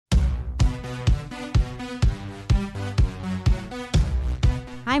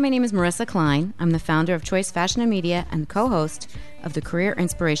Hi, my name is Marissa Klein. I'm the founder of Choice Fashion and Media and co-host of the career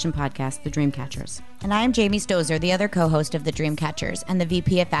inspiration podcast, The Dreamcatchers. And I am Jamie Stozer, the other co-host of The Dreamcatchers and the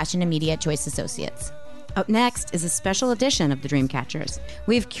VP of Fashion and Media at Choice Associates. Up next is a special edition of The Dreamcatchers.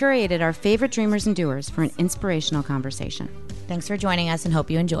 We've curated our favorite dreamers and doers for an inspirational conversation. Thanks for joining us and hope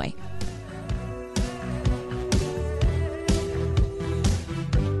you enjoy.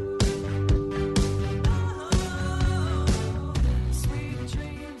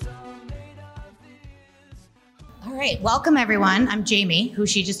 All right, welcome everyone. I'm Jamie, who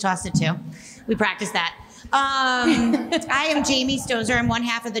she just tossed it to. We practiced that. I am Jamie Stozer. I'm one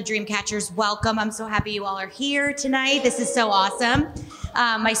half of the Dreamcatchers. Welcome. I'm so happy you all are here tonight. This is so awesome.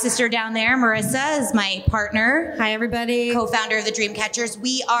 My sister down there, Marissa, is my partner. Hi, everybody. Co-founder of the Dreamcatchers.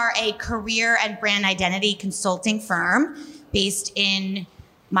 We are a career and brand identity consulting firm based in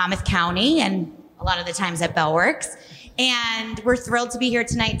Monmouth County and a lot of the times at Bellworks. And we're thrilled to be here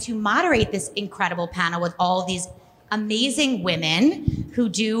tonight to moderate this incredible panel with all these amazing women who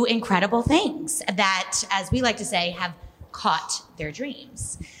do incredible things that, as we like to say, have caught their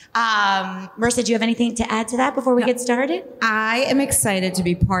dreams. Marissa, do you have anything to add to that before we get started? I am excited to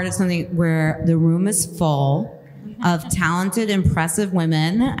be part of something where the room is full of talented, impressive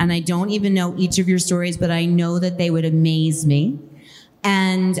women. And I don't even know each of your stories, but I know that they would amaze me.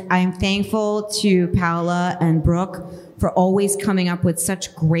 And I'm thankful to Paola and Brooke for always coming up with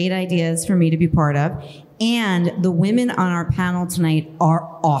such great ideas for me to be part of. And the women on our panel tonight are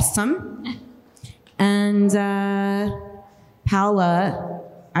awesome. And Paola,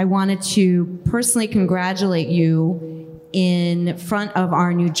 I wanted to personally congratulate you in front of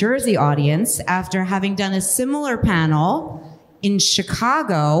our New Jersey audience after having done a similar panel in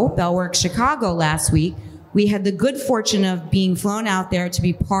Chicago, Bellworks Chicago last week. We had the good fortune of being flown out there to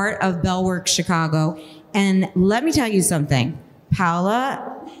be part of Bellworks Chicago. And let me tell you something. Paola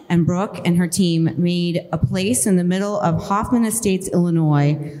and Brooke and her team made a place in the middle of Hoffman Estates,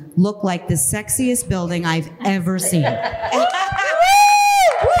 Illinois, look like the sexiest building I've ever seen. And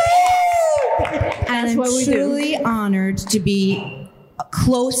I'm truly honored to be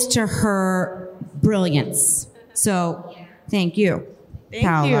close to her brilliance. So thank you,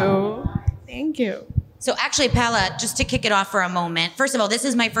 Paola. Thank you. So actually, Paola, just to kick it off for a moment, first of all, this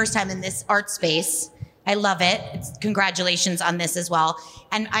is my first time in this art space. I love it. Congratulations on this as well.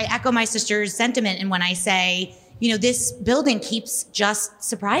 And I echo my sister's sentiment. And when I say, you know, this building keeps just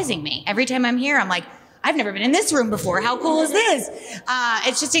surprising me. Every time I'm here, I'm like, I've never been in this room before. How cool is this?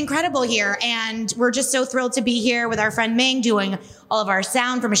 It's just incredible here. And we're just so thrilled to be here with our friend Ming doing all of our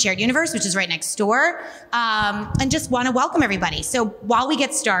sound from A Shared Universe, which is right next door. And just want to welcome everybody. So while we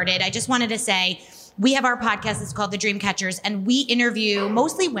get started, I just wanted to say, we have our podcast. It's called The Dreamcatchers, and we interview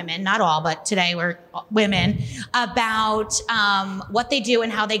mostly women, not all, but today we're women, about what they do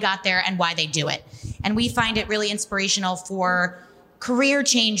and how they got there and why they do it. And we find it really inspirational for career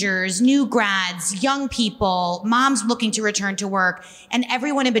changers, new grads, young people, moms looking to return to work, and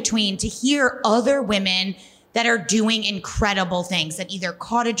everyone in between to hear other women that are doing incredible things, that either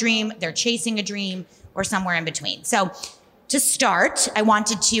caught a dream, they're chasing a dream, or somewhere in between. So to start, I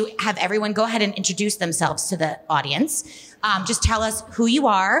wanted to have everyone go ahead and introduce themselves to the audience. Just tell us who you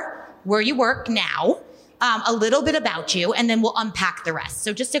are, where you work now, a little bit about you, and then we'll unpack the rest.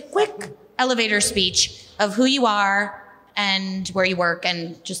 So just a quick elevator speech of who you are and where you work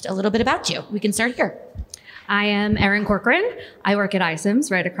and just a little bit about you. We can start here. I am Erin Corcoran. I work at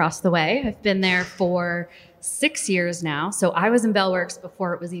ICIMS right across the way. I've been there for 6 years now. So I was in Bellworks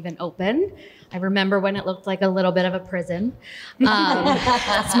before it was even open. I remember when it looked like a little bit of a prison.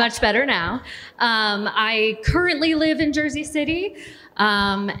 It's much better now. I currently live in Jersey City,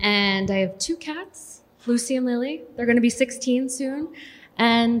 and I have 2 cats, Lucy and Lily. They're going to be 16 soon.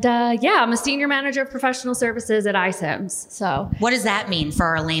 And I'm a senior manager of professional services at ICIMS. So, what does that mean for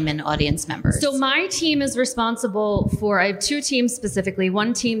our layman audience members? So my team is responsible for, I have 2 teams specifically.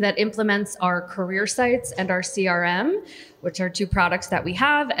 One team that implements our career sites and our CRM, which are 2 products that we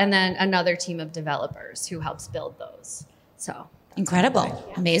have, and then another team of developers who helps build those. So incredible.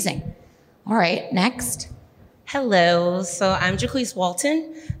 Amazing. All right, next. Hello, so I'm Jaqueece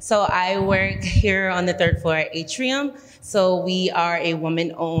Walton. So I work here on the 3rd floor at Atrium. So we are a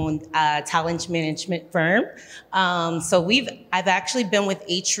woman-owned talent management firm. I've actually been with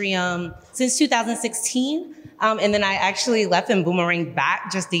Atrium since 2016. And then I actually left and boomeranged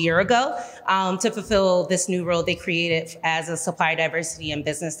back just a year ago to fulfill this new role they created as a supplier diversity and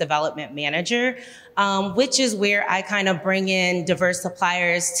business development manager, which is where I kind of bring in diverse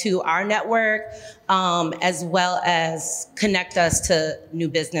suppliers to our network, as well as connect us to new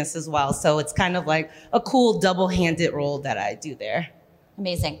business as well. So it's kind of like a cool double-handed role that I do there.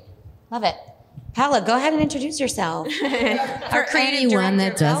 Amazing. Love it. Paola, go ahead and introduce yourself. For anyone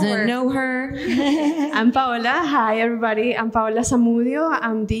that doesn't know her. I'm Paola. Hi, everybody. I'm Paola Zamudio.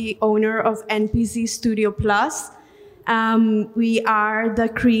 I'm the owner of NPC Studio Plus. We are the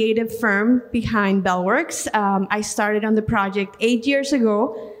creative firm behind Bellworks. I started on the project 8 years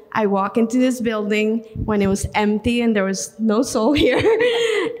ago. I walk into this building when it was empty and there was no soul here.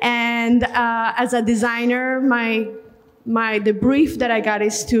 And as a designer, the brief that I got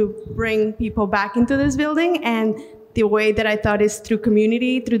is to bring people back into this building. And the way that I thought is through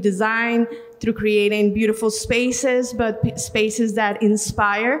community, through design, through creating beautiful spaces, but spaces that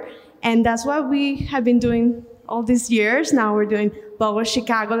inspire. And that's what we have been doing all these years. Now we're doing Bellworks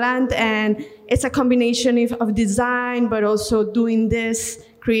Chicagoland, and it's a combination of design, but also doing this,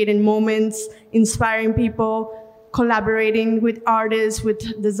 creating moments, inspiring people, collaborating with artists, with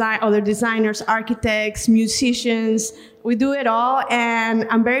other designers, architects, musicians. We do it all, and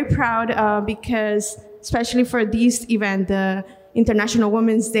I'm very proud because, especially for this event, the International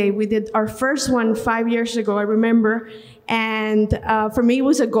Women's Day, we did our first one 5 years ago, I remember. And for me, it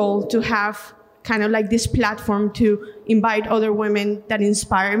was a goal to have kind of like this platform to invite other women that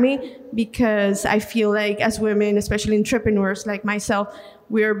inspire me, because I feel like as women, especially entrepreneurs like myself,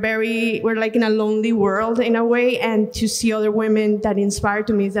 we're like in a lonely world in a way, and to see other women that inspire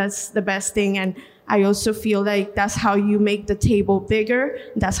to me, that's the best thing. And I also feel like that's how you make the table bigger.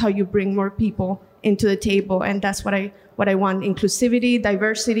 That's how you bring more people into the table. And that's what I want: inclusivity,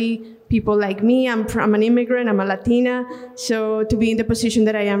 diversity, people like me. I'm an immigrant, I'm a Latina. So to be in the position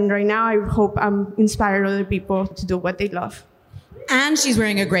that I am right now, I hope I'm inspiring other people to do what they love. And she's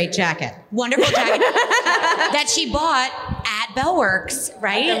wearing a great jacket. Wonderful jacket that she bought at Bellworks,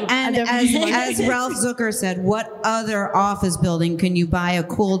 right? And as Ralph Zucker said, what other office building can you buy a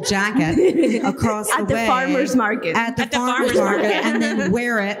cool jacket across the way? At the farmer's market. At the farmer's market, and then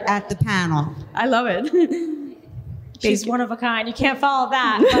wear it at the panel. I love it. She's one of a kind. You can't follow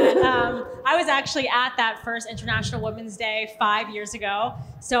that. But I was actually at that first International Women's Day 5 years ago.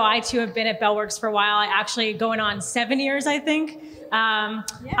 So I too have been at Bellworks for a while. I actually going on 7 years, I think.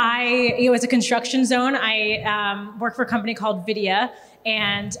 It was a construction zone. I work for a company called VYDIA,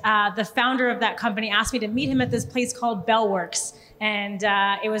 and the founder of that company asked me to meet him at this place called Bellworks. And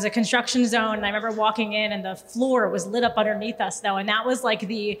it was a construction zone. And I remember walking in, and the floor was lit up underneath us, though. And that was like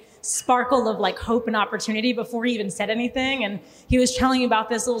the sparkle of like hope and opportunity before he even said anything. And he was telling me about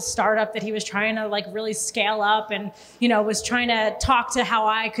this little startup that he was trying to like really scale up, and was trying to talk to how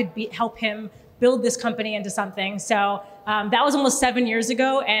I could help him build this company into something. So that was almost 7 years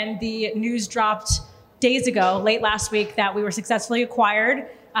ago, and the news dropped days ago, late last week, that we were successfully acquired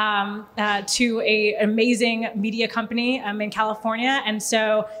to an amazing media company in California. And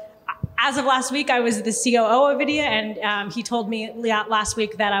so as of last week, I was the COO of VYDIA, and he told me last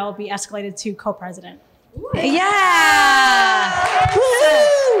week that I will be escalated to co-president. Yeah!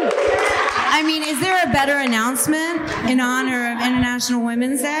 Woo! I mean, is there a better announcement in honor of International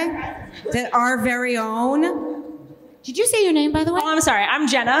Women's Day? That our very own... Did you say your name, by the way? Oh, I'm sorry. I'm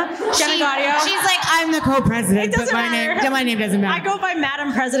Jenna Gaudio. She's like, I'm the co-president, but my name doesn't matter. I go by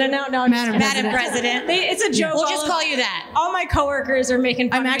Madam President now. No, Madam President. It's a joke. We'll just call you that. All my coworkers are making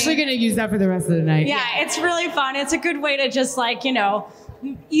fun of me. I'm actually going to use that for the rest of the night. Yeah, it's really fun. It's a good way to just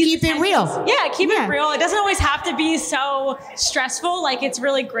keep it real. Yeah, keep it real. It doesn't always have to be so stressful. Like, it's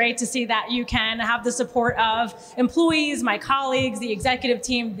really great to see that you can have the support of employees, my colleagues, the executive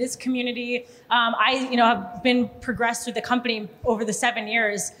team, this community. I have been progressed through the company over the 7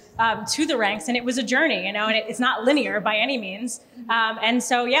 years to the ranks, and it was a journey, and it's not linear by any means. And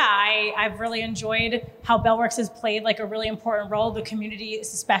so, I've really enjoyed how Bellworks has played like a really important role, the community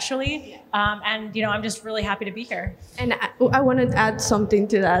especially. And I'm just really happy to be here. And I want to add something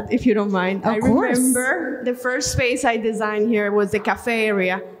to that, if you don't mind. Of course. Remember the first space I designed here was the cafe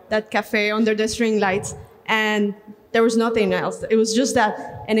area, that cafe under the string lights, and there was nothing else. It was just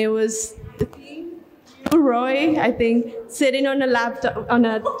that, and it was Roy, I think, sitting on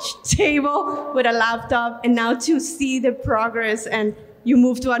a table with a laptop, and now to see the progress, and you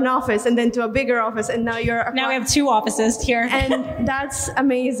move to an office and then to a bigger office, and now now we have 2 offices here, and that's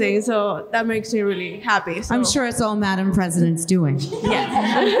amazing. So that makes me really happy. So. I'm sure it's all Madam President's doing.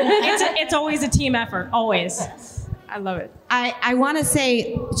 Yeah, it's always a team effort, always. I love it. I want to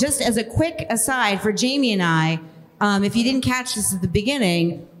say, just as a quick aside for Jamie and I, if you didn't catch this at the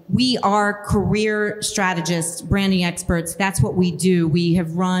beginning, we are career strategists, branding experts. That's what we do. We've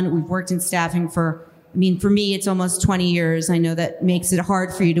worked in staffing for me, it's almost 20 years. I know that makes it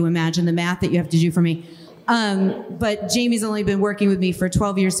hard for you to imagine the math that you have to do for me. But Jamie's only been working with me for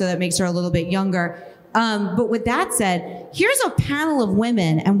 12 years, so that makes her a little bit younger. But with that said, here's a panel of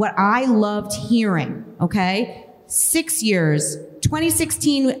women and what I loved hearing, okay? 6 years,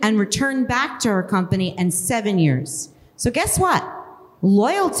 2016, and returned back to her company, and 7 years. So guess what?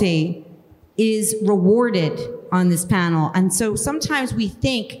 Loyalty is rewarded on this panel. And so sometimes we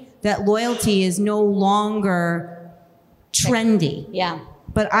think that loyalty is no longer trendy. Yeah.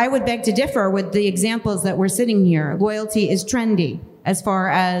 But I would beg to differ with the examples that we're sitting here. Loyalty is trendy as far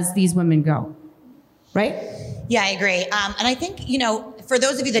as these women go. Right? Yeah, I agree. And I think, for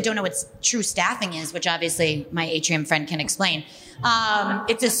those of you that don't know what true staffing is, which obviously my Atrium friend can explain,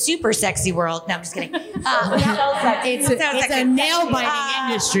 it's a super sexy world. No, I'm just kidding. It's a nail-biting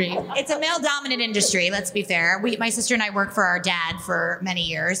industry. It's a male-dominant industry, let's be fair. My sister and I worked for our dad for many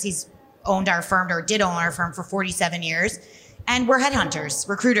years. He's owned our firm, or did own our firm, for 47 years. And we're headhunters,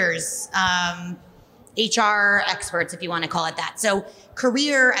 recruiters, HR experts, if you want to call it that. So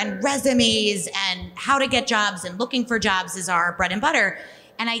career and resumes and how to get jobs and looking for jobs is our bread and butter.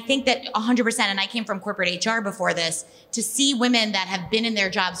 And I think that 100%, and I came from corporate HR before this, to see women that have been in their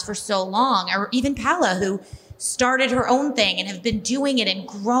jobs for so long, or even Paola, who started her own thing and have been doing it and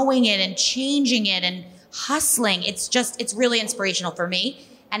growing it and changing it and hustling. It's really inspirational for me.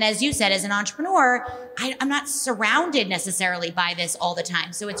 And as you said, as an entrepreneur, I'm not surrounded necessarily by this all the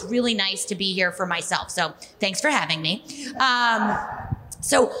time. So it's really nice to be here for myself. So thanks for having me.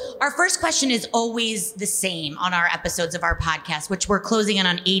 So our first question is always the same on our episodes of our podcast, which we're closing in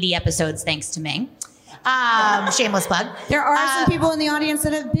on 80 episodes, thanks to Ming. Shameless plug. There are some people in the audience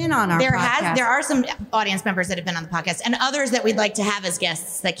that have been on our podcast. There are some audience members that have been on the podcast, and others that we'd like to have as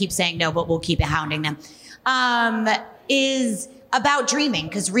guests that keep saying no, but we'll keep hounding them. Is about dreaming,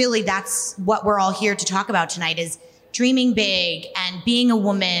 because really that's what we're all here to talk about tonight, is dreaming big and being a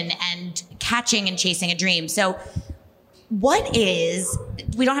woman and catching and chasing a dream. So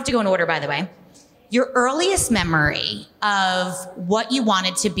we don't have to go in order, by the way, your earliest memory of what you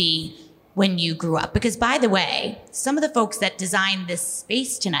wanted to be when you grew up? Because by the way, some of the folks that designed this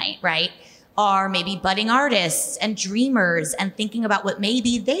space tonight, right, are maybe budding artists and dreamers and thinking about what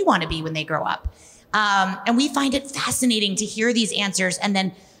maybe they want to be when they grow up. And we find it fascinating to hear these answers and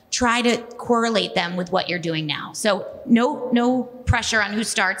then try to correlate them with what you're doing now. So no pressure on who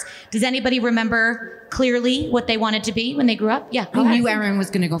starts. Does anybody remember clearly what they wanted to be when they grew up? Yeah. I knew Erin was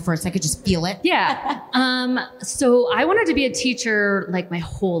going to go first. I could just feel it. Yeah. So I wanted to be a teacher like my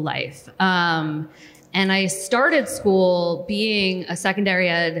whole life. And I started school being a secondary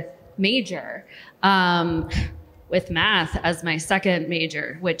ed major, with math as my second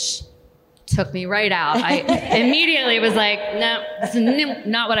major, which took me right out. I immediately was like, no, this is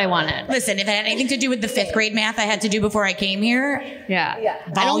not what I wanted. Listen, if it had anything to do with the 5th grade math I had to do before I came here. Yeah.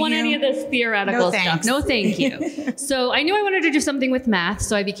 I don't want any of this theoretical stuff. No, thank you. So I knew I wanted to do something with math.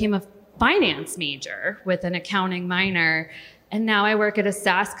 So I became a finance major with an accounting minor. And now I work at a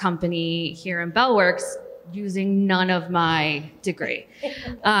SaaS company here in Bellworks using none of my degree,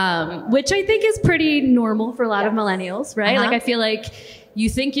 which I think is pretty normal for a lot of millennials, right? Like I feel like you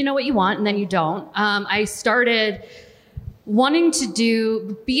think you know what you want and then you don't. I started wanting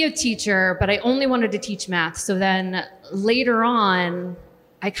to be a teacher, but I only wanted to teach math. So then later on,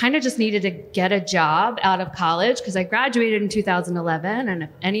 I kind of just needed to get a job out of college because I graduated in 2011. And if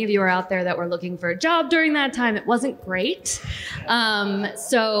any of you are out there that were looking for a job during that time, it wasn't great.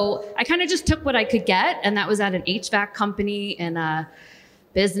 So I kind of just took what I could get. And that was at an HVAC company in a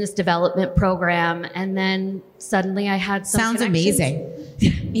business development program. And then suddenly I had some Sounds amazing.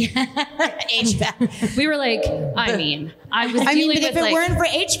 HVAC. We were like, I was dealing but with if it weren't for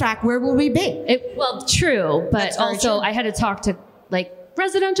HVAC, where will we be? Well, true. But also I had to talk to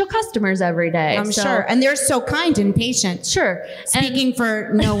residential customers every day. I'm sure. And they're so kind and patient. Sure. Speaking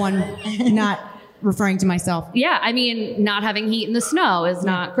for no one, not referring to myself. Yeah. Not having heat in the snow is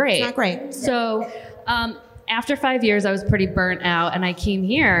not great. It's not great. So, after 5 years, I was pretty burnt out and I came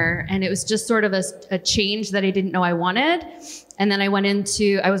here and it was just sort of a change that I didn't know I wanted. And then I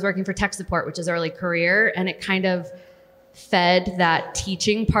was working for tech support, which is early career. And it kind of fed that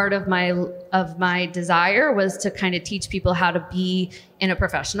teaching part of my desire was to kind of teach people how to be in a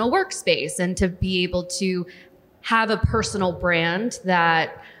professional workspace and to be able to have a personal brand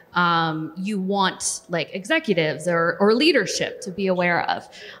that you want executives or leadership to be aware of.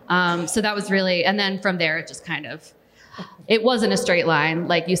 So that was really, and then from there, it just it wasn't a straight line.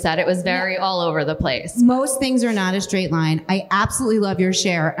 Like you said, it was very all over the place. Most things are not a straight line. I absolutely love your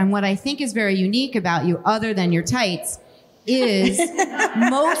share. And what I think is very unique about you, other than your tights, is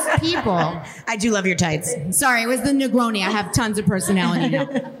most people. I do love your tights. Sorry, it was the Negroni. I have tons of personality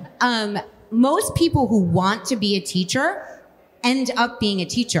now. Most people who want to be a teacher end up being a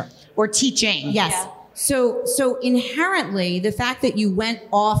teacher. Or teaching. Yes. So inherently, the fact that you went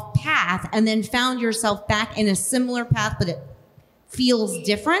off path and then found yourself back in a similar path, but it feels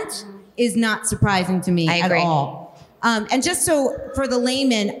different, is not surprising to me at all. And just so for the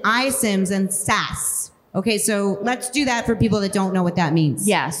layman, ICIMS and SaaS. Okay, so let's do that for people that don't know what that means.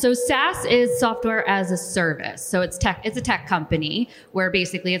 Yeah, so SaaS is software as a service. So it's a tech company where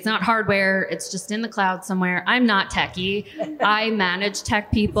basically it's not hardware, it's just in the cloud somewhere. I'm not techie. I manage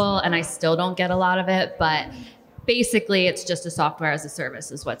tech people and I still don't get a lot of it, but basically it's just a software as a service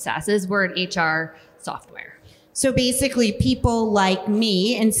is what SaaS is. We're an HR software. So basically people like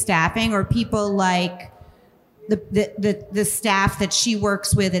me in staffing, or people like the staff that she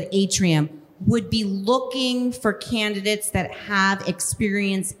works with at Atrium, would be looking for candidates that have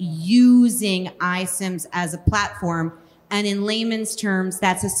experience using ICIMS as a platform. And in layman's terms,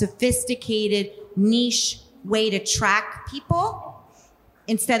 that's a sophisticated niche way to track people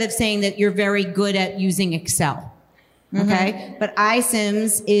instead of saying that you're very good at using Excel. Okay? But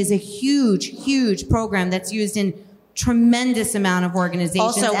ICIMS is a huge program that's used in tremendous amount of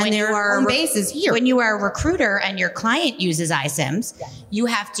organizations. Also, and when their you are home base is here. When you are a recruiter and your client uses ICIMS, you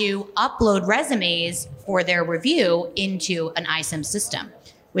have to upload resumes for their review into an ICIMS system,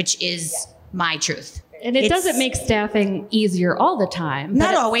 which is my truth. And it doesn't make staffing easier all the time.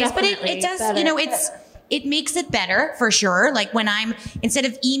 Not always, but it does, better. It makes it better for sure. Like when instead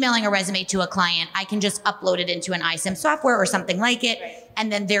of emailing a resume to a client, I can just upload it into an ICIMS software or something like it.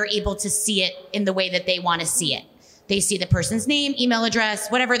 And then they're able to see it in the way that they want to see it. They see the person's name, email address,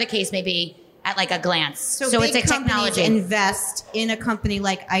 whatever the case may be, at like a glance. So it's a technology. Invest in a company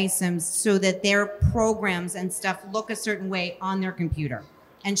like ICIMS so that their programs and stuff look a certain way on their computer.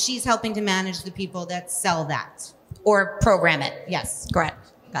 And she's helping to manage the people that sell that. Or program it. Yes.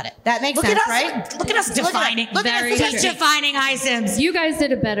 Correct. Got it. That makes sense, right? Look at us defining. Look at us defining ICIMS. You guys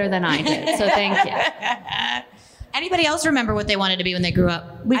did it better than I did, so thank you. Anybody else remember what they wanted to be when they grew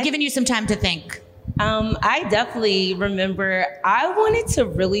up? We've given you some time to think. I definitely remember I wanted to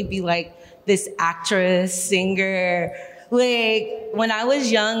really be like this actress, singer. Like when I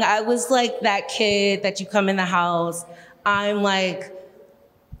was young, I was like that kid that you come in the house, I'm like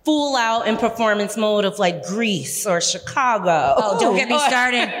full out in performance mode of like Greece or Chicago. Oh, don't get me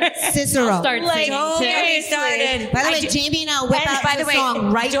started. Cicero. I'll start Like, singing don't too. get me started. By the way, Jamie and I'll whip out the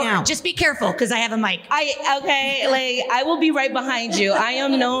song right now. Just be careful because I have a mic. I will be right behind you. I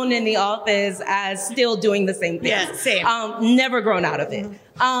am known in the office as still doing the same thing. Yeah, same. Never grown out of it.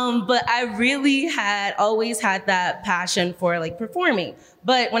 But I really always had that passion for like performing.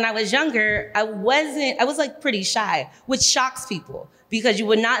 But when I was younger, I was like pretty shy, which shocks people because you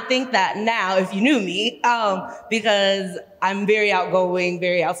would not think that now if you knew me, because I'm very outgoing,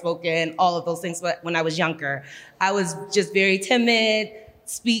 very outspoken, all of those things. But when I was younger, I was just very timid,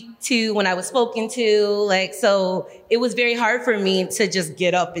 speak to when I was spoken to, like, so it was very hard for me to just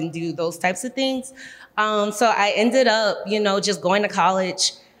get up and do those types of things. So I ended up, just going to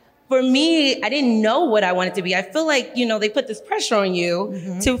college. For me, I didn't know what I wanted to be. I feel like, they put this pressure on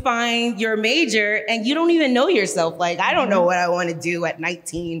you to find your major and you don't even know yourself. Like, I don't know what I want to do at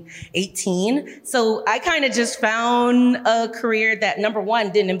 19, 18. So I kind of just found a career that, number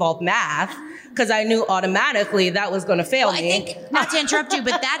one, didn't involve math because I knew automatically that was going to fail me. I think, not to interrupt you,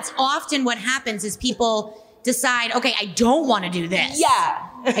 but that's often what happens is people decide, okay, I don't want to do this. Yeah.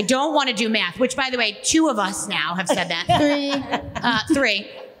 I don't want to do math, which, by the way, 2 of us now have said that. 3.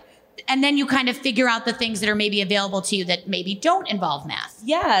 And then you kind of figure out the things that are maybe available to you that maybe don't involve math.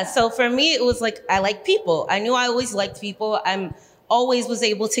 Yeah. So for me, it was like, I like people. I knew I always liked people. I'm always was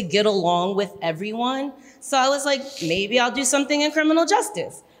able to get along with everyone. So I was like, maybe I'll do something in criminal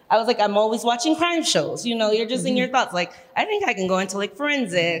justice. I was like, I'm always watching crime shows. You're just in your thoughts. Like, I think I can go into like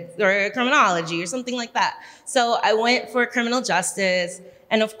forensics or criminology or something like that. So I went for criminal justice.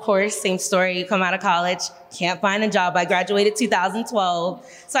 And of course, same story, you come out of college, can't find a job. I graduated 2012.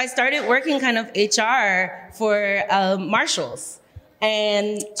 So I started working kind of HR for Marshalls.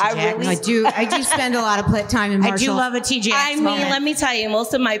 And I do spend a lot of time in Marshalls. I do love a TJX moment. Let me tell you,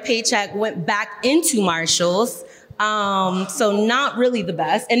 most of my paycheck went back into Marshalls. So not really the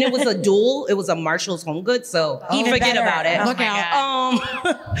best. And it was a dual, it was a Marshall's Home Goods. So even forget better. about it. Look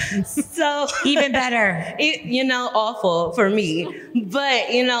out. So even better. Awful for me. But,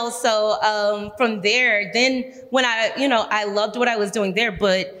 from there, then when I loved what I was doing there,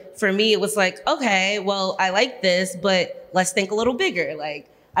 but for me, it was like, okay, well, I like this, but let's think a little bigger. Like,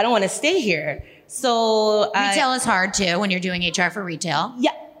 I don't want to stay here. So retail is hard too when you're doing HR for retail.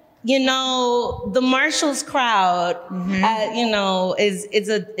 Yeah. The Marshalls crowd,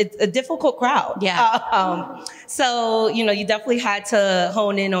 it's a difficult crowd. Yeah. So, you definitely had to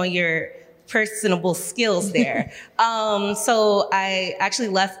hone in on your personable skills there. So I actually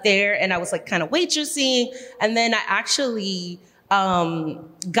left there and I was like kind of waitressing. And then I actually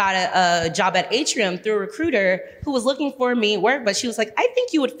got a job at Atrium through a recruiter who was looking for me work, but she was like, I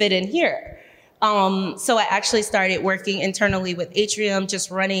think you would fit in here. So I actually started working internally with Atrium,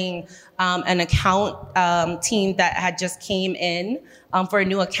 just running an account team that had just came in for a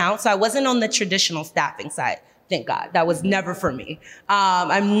new account. So I wasn't on the traditional staffing side. Thank God. That was never for me.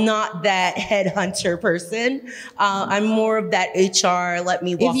 I'm not that headhunter person. I'm more of that HR, let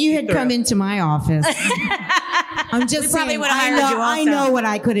me walk If you had come into my office, I'm just saying, I know what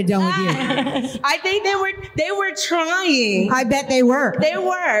I could have done with you. I think they were trying. I bet they were. They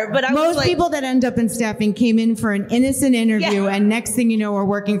were, but most people that end up in staffing came in for an innocent interview, and next thing you know, are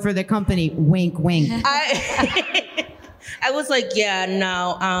working for the company. Wink, wink. I was like, yeah,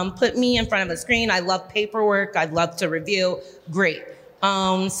 no, put me in front of a screen. I love paperwork. I love to review. Great.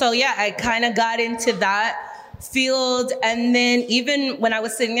 So yeah, I kind of got into that field. And then even when I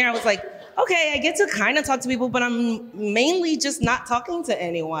was sitting there, I was like, okay, I get to kind of talk to people, but I'm mainly just not talking to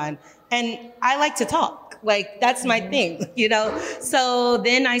anyone. And I like to talk. Like, that's my thing, you know? So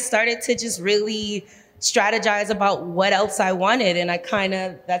then I started to just really strategize about what else I wanted. And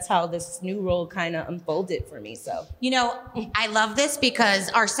that's how this new role kind of unfolded for me. So, you know, I love this because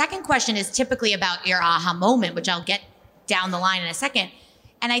our second question is typically about your aha moment, which I'll get down the line in a second.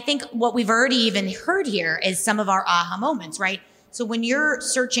 And I think what we've already even heard here is some of our aha moments, right? So when you're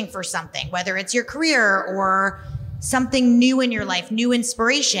searching for something, whether it's your career or something new in your life, new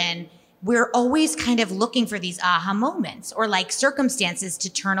inspiration, we're always kind of looking for these aha moments or like circumstances to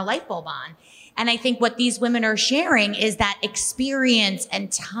turn a light bulb on. And I think what these women are sharing is that experience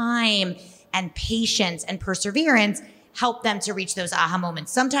and time and patience and perseverance help them to reach those aha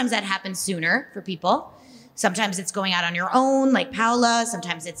moments. Sometimes that happens sooner for people. Sometimes it's going out on your own, like Paola.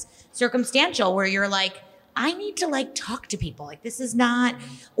 Sometimes it's circumstantial where you're like, I need to like talk to people. Like this is not,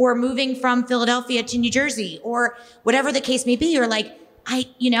 or moving from Philadelphia to New Jersey or whatever the case may be. You're like,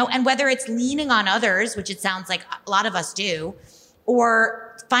 and whether it's leaning on others, which it sounds like a lot of us do,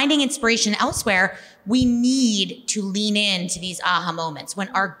 or finding inspiration elsewhere, we need to lean into these aha moments. When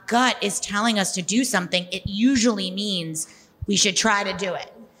our gut is telling us to do something, it usually means we should try to do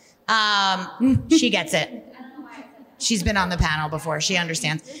it. She gets it. She's been on the panel before. She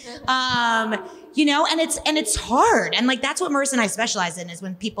understands. And it's hard. And like, that's what Marissa and I specialize in, is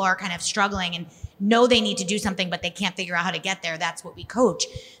when people are kind of struggling and know they need to do something, but they can't figure out how to get there. That's what we coach.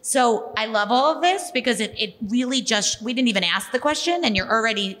 So I love all of this because it really we didn't even ask the question and you're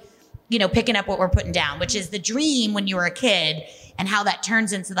already, picking up what we're putting down, which is the dream when you were a kid and how that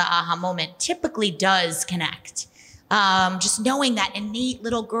turns into the aha moment typically does connect. Just knowing that innate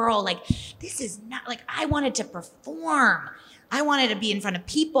little girl, like, this is not like, I wanted to perform. I wanted to be in front of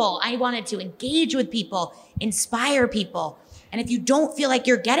people. I wanted to engage with people, inspire people. And if you don't feel like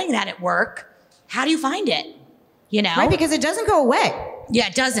you're getting that at work, how do you find it? Right, because it doesn't go away. Yeah,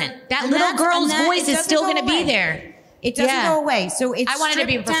 it doesn't. That little girl's voice is still going to be there. It doesn't go away. So it's I wanted to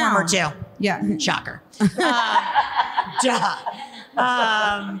be a performer too. Yeah. Shocker.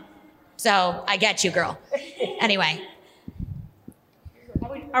 So I get you, girl. Anyway.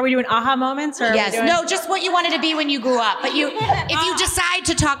 Are we doing aha moments? Or yes. No, just what you wanted to be when you grew up. But if you decide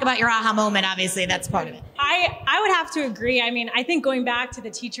to talk about your aha moment, obviously that's part of it. I would have to agree. I mean, I think going back to the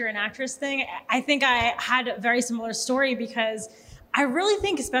teacher and actress thing, I think I had a very similar story because I really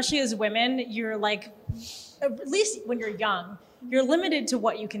think, especially as women, you're like, at least when you're young, you're limited to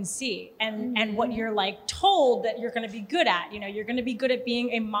what you can see and what you're like told that you're going to be good at. You're going to be good at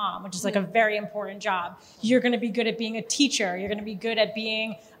being a mom, which is like a very important job. You're going to be good at being a teacher. You're going to be good at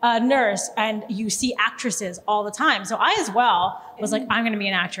being a nurse, and you see actresses all the time. So I as well was like, I'm going to be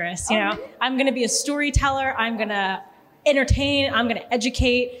an actress. I'm going to be a storyteller. I'm going to entertain. I'm going to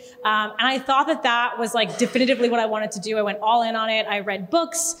educate. And I thought that was like definitively what I wanted to do. I went all in on it. I read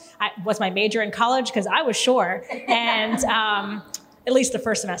books. I was my major in college because I was sure. And at least the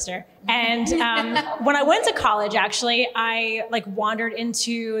first semester. And when I went to college, actually, I like wandered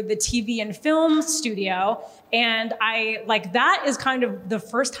into the TV and film studio. And that is kind of the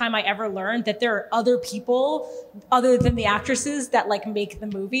first time I ever learned that there are other people other than the actresses that like make the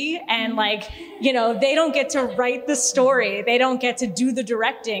movie. And they don't get to write the story. They don't get to do the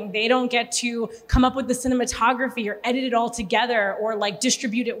directing. They don't get to come up with the cinematography or edit it all together or like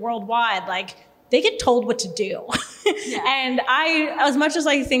distribute it worldwide. Like they get told what to do. And as much as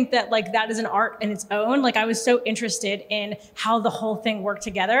I think that like that is an art in its own, like I was so interested in how the whole thing worked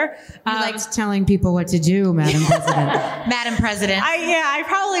together. You liked telling people what to do, Madam President. Madam President. I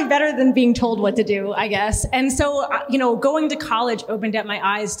probably better than being told what to do, I guess. And so, going to college opened up my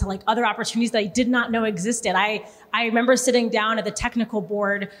eyes to like other opportunities that I did not know existed. I remember sitting down at the technical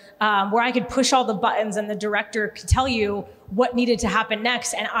board where I could push all the buttons and the director could tell you what needed to happen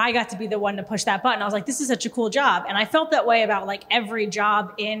next. And I got to be the one to push that button. I was like, this is such a cool job. And I felt that way about like every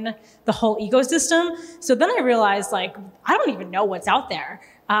job in the whole ecosystem. So then I realized like, I don't even know what's out there.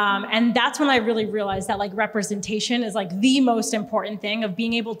 And that's when I really realized that like representation is like the most important thing of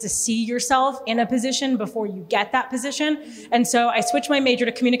being able to see yourself in a position before you get that position. And so I switched my major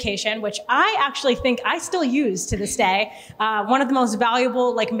to communication, which I actually think I still use to this day. One of the most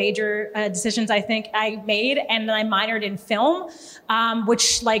valuable like major decisions I think I made. And then I minored in film,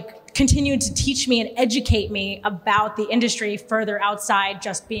 which like continued to teach me and educate me about the industry further outside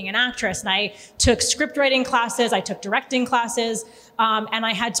just being an actress. And I took script writing classes, I took directing classes, and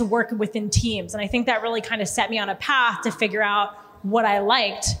I had to work within teams. And I think that really kind of set me on a path to figure out what I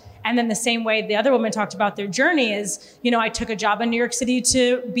liked. And then the same way the other women talked about their journey is, I took a job in New York City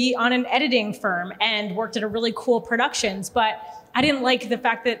to be on an editing firm and worked at a really cool productions, but I didn't like the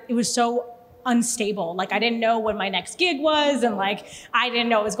fact that it was so unstable. Like I didn't know when my next gig was, and like I didn't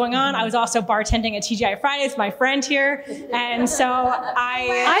know what was going on. I was also bartending at TGI Fridays, my friend here, and so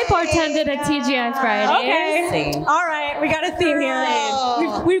I bartended at TGI Fridays. Okay, all right, we got a theme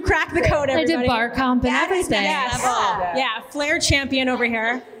here. We've cracked the code. Everybody. I did bar comp and everything. Yes. Yeah, Flair champion over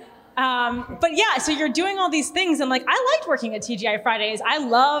here. But yeah, so you're doing all these things, and like I liked working at TGI Fridays. I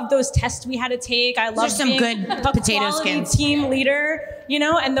loved those tests we had to take. I loved some being good a potato quality skins. team leader,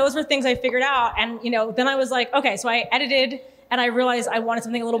 and those were things I figured out. And then I was like, okay, so I edited, and I realized I wanted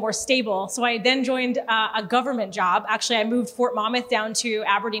something a little more stable. So I then joined a government job. Actually, I moved Fort Monmouth down to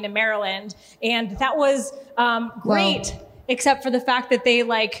Aberdeen in Maryland, and that was great, except for the fact that they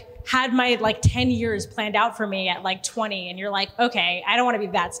had my 10 years planned out for me at 20, and you're like, okay, I don't want to be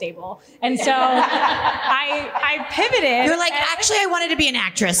that stable. And so I pivoted. You're like, actually, I wanted to be an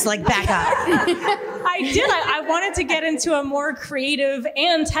actress, back up. I did. I wanted to get into a more creative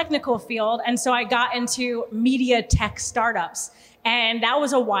and technical field. And so I got into media tech startups, and that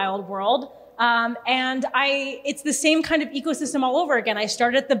was a wild world. It's the same kind of ecosystem all over again. I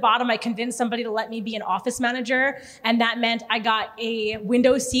started at the bottom. I convinced somebody to let me be an office manager. And that meant I got a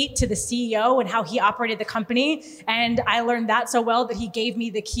window seat to the CEO and how he operated the company. And I learned that so well that he gave me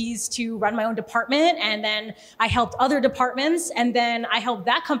the keys to run my own department. And then I helped other departments. And then I helped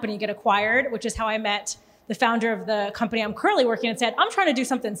that company get acquired, which is how I met the founder of the company I'm currently working at, and said, I'm trying to do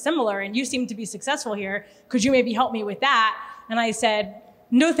something similar, and you seem to be successful here. Could you maybe help me with that? And I said,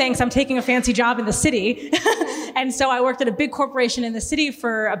 no thanks, I'm taking a fancy job in the city. And so I worked at a big corporation in the city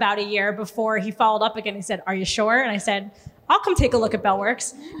for about a year before he followed up again. He said, are you sure? And I said, I'll come take a look at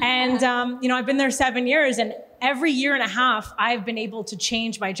Bellworks. And, I've been there 7 years, and every year and a half, I've been able to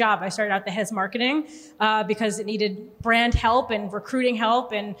change my job. I started out the head of marketing because it needed brand help and recruiting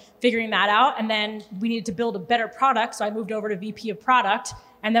help and figuring that out. And then we needed to build a better product. So I moved over to VP of product,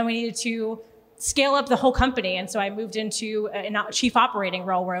 and then we needed to scale up the whole company. And so I moved into a chief operating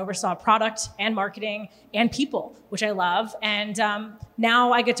role where I oversaw product and marketing and people, which I love. And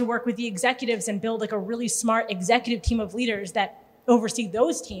now I get to work with the executives and build a really smart executive team of leaders that oversee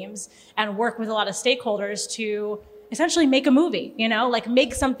those teams and work with a lot of stakeholders to essentially make a movie,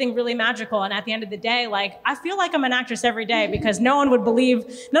 make something really magical. And at the end of the day, I feel like I'm an actress every day, because none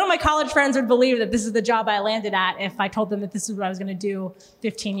of my college friends would believe that this is the job I landed at if I told them that this is what I was going to do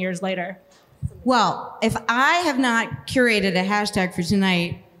 15 years later. Well, if I have not curated a hashtag for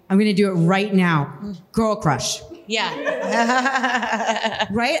tonight, I'm going to do it right now. Girl crush. Yeah.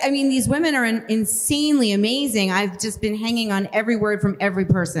 Right? I mean, these women are insanely amazing. I've just been hanging on every word from every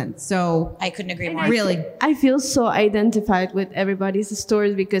person. So I couldn't agree more. Really. I feel so identified with everybody's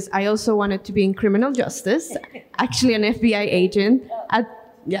stories, because I also wanted to be in criminal justice, actually an FBI agent.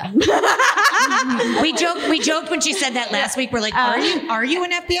 We joked when she said that last week. We're like, are you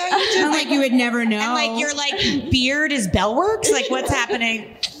an FBI agent? I'm like, you would never know. And your beard is Bellworks? What's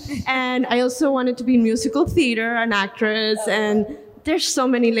happening? And I also wanted to be in musical theater, an actress, and there's so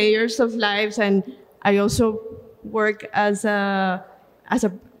many layers of lives. And I also work as a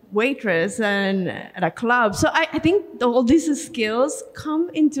waitress and at a club. So I think all these skills come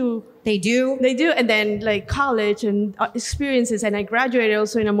into... They do. And then college and experiences. And I graduated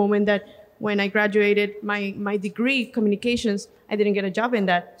also in a moment that when I graduated my degree, communications, I didn't get a job in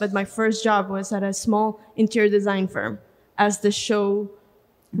that. But my first job was at a small interior design firm as the show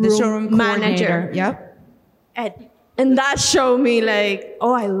The showroom manager. coordinator. Yep. And that showed me like,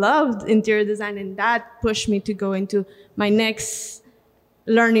 oh, I loved interior design, and that pushed me to go into my next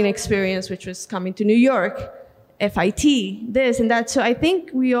learning experience, which was coming to New York, FIT, this and that. So I think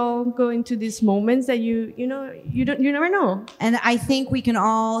we all go into these moments that you never know. And I think we can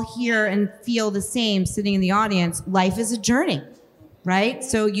all hear and feel the same sitting in the audience. Life is a journey, right?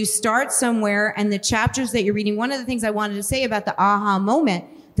 So you start somewhere, and the chapters that you're reading, one of the things I wanted to say about the aha moment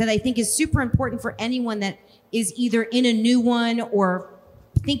that I think is super important for anyone that is either in a new one or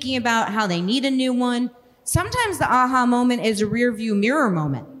thinking about how they need a new one. Sometimes the aha moment is a rear view mirror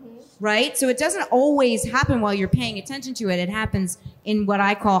moment, right? So it doesn't always happen while you're paying attention to it. It happens in what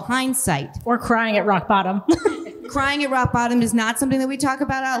I call hindsight. Or crying at rock bottom. Crying at rock bottom is not something that we talk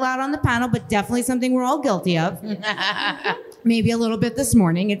about out loud on the panel, but definitely something we're all guilty of. Maybe a little bit this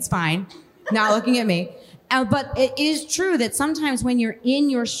morning. It's fine. Not looking at me. But it is true that sometimes when you're in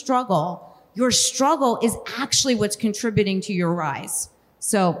your struggle is actually what's contributing to your rise.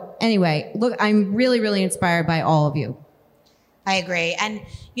 So anyway, look, I'm really, really inspired by all of you. I agree. And,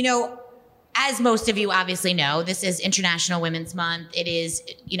 as most of you obviously know, this is International Women's Month. It is,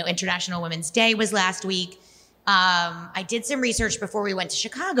 International Women's Day was last week. I did some research before we went to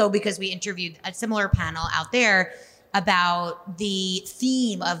Chicago because we interviewed a similar panel out there about the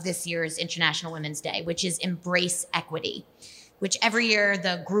theme of this year's International Women's Day, which is Embrace Equity, which every year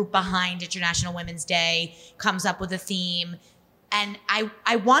the group behind International Women's Day comes up with a theme. And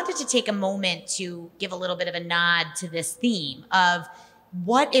I wanted to take a moment to give a little bit of a nod to this theme of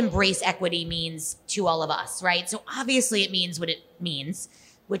what embrace equity means to all of us, right? So obviously it means what it means,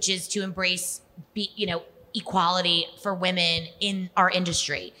 which is to embrace, equality for women in our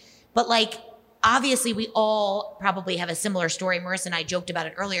industry. But obviously we all probably have a similar story. Marissa and I joked about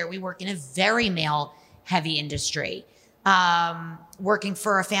it earlier. We work in a very male-heavy industry. Working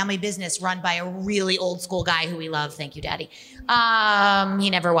for a family business run by a really old school guy who we love. Thank you, Daddy. He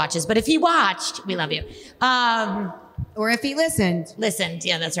never watches, but if he watched, we love you. Or if he listened. Listened,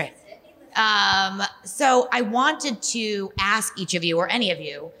 yeah, that's right. So I wanted to ask each of you, or any of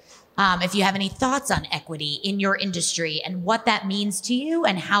you, if you have any thoughts on equity in your industry and what that means to you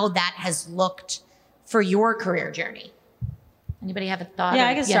and how that has looked for your career journey. Anybody have a thought? Yeah,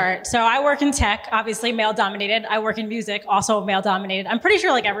 I can start. So I work in tech, obviously male dominated. I work in music, also male dominated. I'm pretty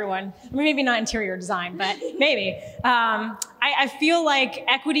sure everyone, maybe not interior design, but maybe. I feel like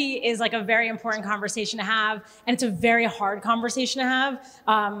equity is a very important conversation to have, and it's a very hard conversation to have.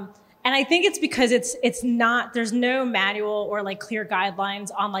 And I think it's because it's not, there's no manual or clear guidelines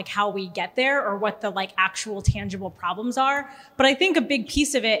on how we get there or what the actual tangible problems are. But I think a big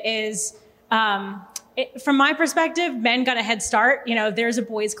piece of it is, from my perspective, men got a head start. There's a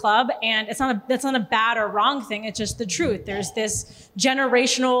boys' club, and that's not a bad or wrong thing. It's just the truth. There's this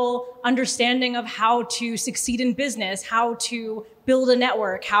generational understanding of how to succeed in business, how to build a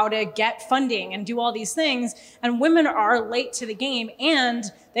network, how to get funding and do all these things. And women are late to the game, and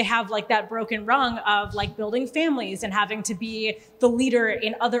they have that broken rung of building families and having to be the leader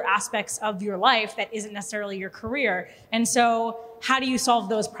in other aspects of your life that isn't necessarily your career. And so how do you solve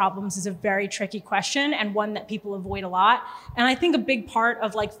those problems is a very tricky question, and one that people avoid a lot. And I think a big part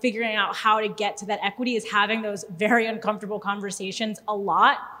of figuring out how to get to that equity is having those very uncomfortable conversations a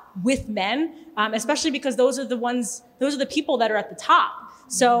lot with men, especially because those are the people that are at the top.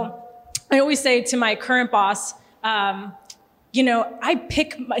 So I always say to my current boss, his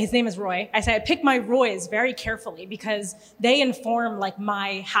name is Roy. I pick my Roys very carefully because they inform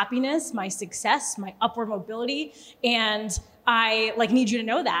my happiness, my success, my upward mobility. And I need you to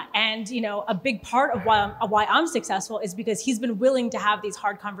know that. And, a big part of why I'm successful is because he's been willing to have these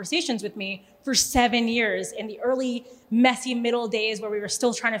hard conversations with me for 7 years, in the early messy middle days where we were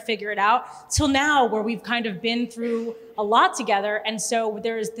still trying to figure it out, till now where we've kind of been through a lot together. And so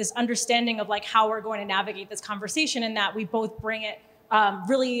there's this understanding of how we're going to navigate this conversation, and that we both bring it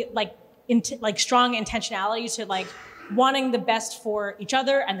really strong intentionality to wanting the best for each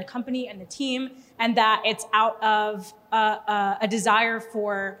other and the company and the team, and that it's out of a desire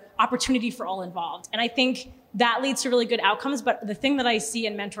for opportunity for all involved. And I think that leads to really good outcomes. But the thing that I see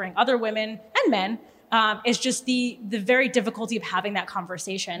in mentoring other women and men is just the very difficulty of having that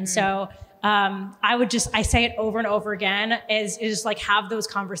conversation. So I say it over and over again, is have those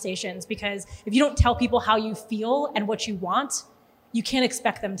conversations, because if you don't tell people how you feel and what you want, you can't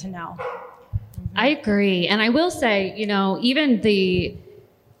expect them to know. I agree. And I will say, even the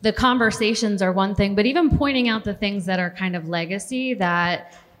conversations are one thing, but even pointing out the things that are kind of legacy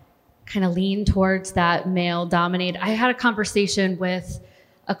that kind of lean towards that male dominated. I had a conversation with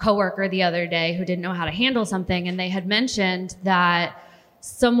a coworker the other day who didn't know how to handle something, and they had mentioned that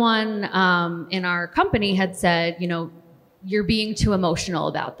someone in our company had said, you're being too emotional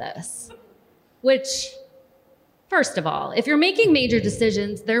about this, which, first of all, if you're making major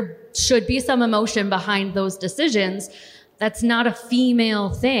decisions, there should be some emotion behind those decisions. That's not a female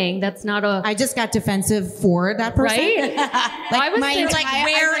thing. That's not a... I just got defensive for that person. Right?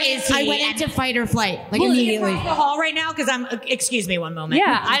 Where is he? I went into fight or flight, immediately. The hall right now because excuse me one moment.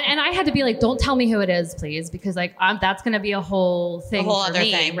 Yeah, and I had to be like, don't tell me who it is, please, because that's going to be a whole thing for other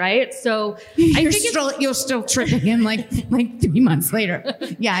me, thing. right? So you're still tripping him like 3 months later.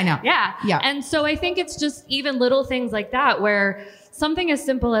 Yeah, I know. Yeah. And so I think it's just even little things like that where something as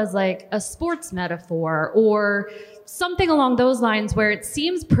simple as like a sports metaphor or something along those lines where it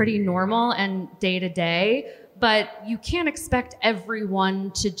seems pretty normal and day to day, but you can't expect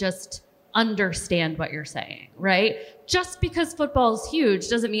everyone to just understand what you're saying, right? Just because football is huge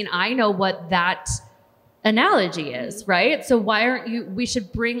doesn't mean I know what that analogy is, right? So we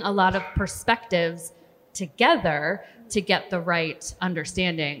should bring a lot of perspectives together to get the right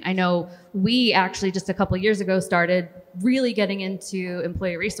understanding. I know we actually just a couple of years ago started really getting into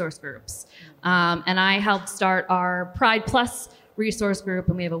employee resource groups. And I helped start our Pride Plus resource group,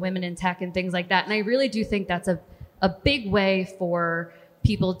 and we have a Women in Tech and things like that. And I really do think that's a big way for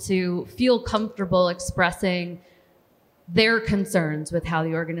people to feel comfortable expressing their concerns with how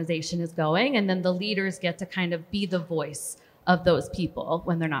the organization is going. And then the leaders get to kind of be the voice of those people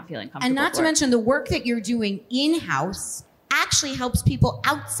when they're not feeling comfortable. And not to mention the work that you're doing in-house actually helps people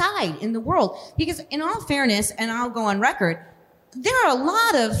outside in the world. Because in all fairness, and I'll go on record, there are a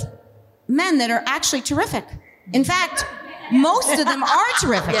lot of men that are actually terrific. In fact, most of them are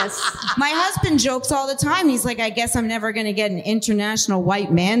terrific. Yes. My husband jokes all the time. He's like, I guess I'm never going to get an International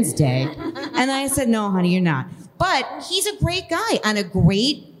White Man's Day. And I said, no, honey, you're not. But he's a great guy and a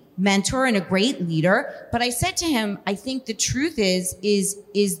great mentor and a great leader. But I said to him, I think the truth is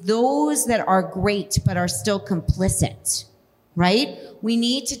those that are great but are still complicit, right? We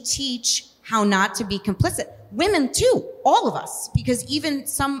need to teach how not to be complicit. Women too, all of us, because even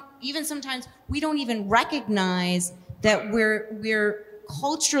sometimes we don't even recognize that we're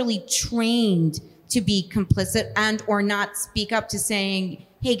culturally trained to be complicit and or not speak up to saying,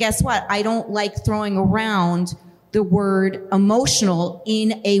 hey, guess what? I don't like throwing around the word emotional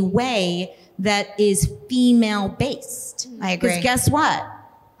in a way that is female based. I agree. Because guess what?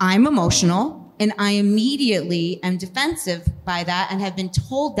 I'm emotional and I immediately am defensive by that and have been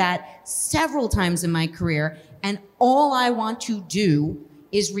told that several times in my career. And all I want to do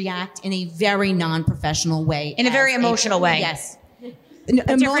is react in a very non-professional way. In a very emotional way. Yes. Different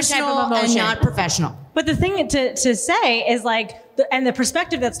type of emotion. And not professional. But the thing to say is and the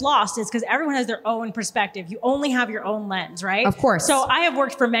perspective that's lost is because everyone has their own perspective. You only have your own lens, right? Of course. So I have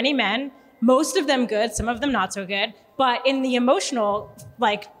worked for many men, most of them good, some of them not so good. But in the emotional,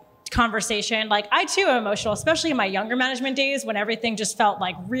 conversation, I too am emotional, especially in my younger management days when everything just felt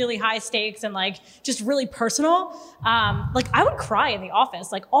really high stakes and just really personal. I would cry in the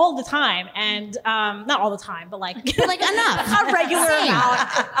office all the time, and not all the time, but enough, a regular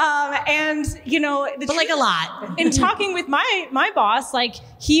amount. And a lot. In talking with my boss,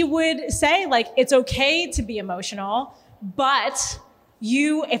 he would say it's okay to be emotional, but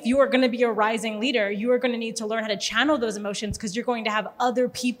if you are going to be a rising leader, you are going to need to learn how to channel those emotions because you're going to have other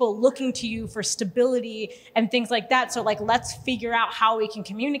people looking to you for stability and things like that. So let's figure out how we can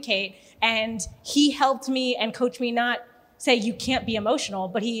communicate. And he helped me and coached me, not say you can't be emotional,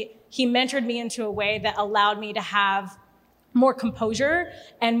 but he mentored me into a way that allowed me to have more composure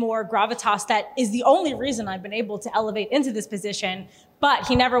and more gravitas. That is the only reason I've been able to elevate into this position. But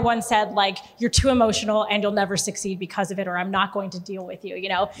he never once said you're too emotional and you'll never succeed because of it, or I'm not going to deal with you.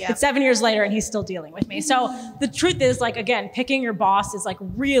 It's 7 years later and he's still dealing with me. So the truth is again, picking your boss is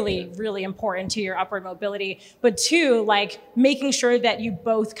really, really important to your upward mobility. But two, making sure that you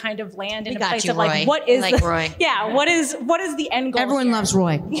both kind of land in a place of Roy. What is Roy. Yeah, what is the end goal? Everyone loves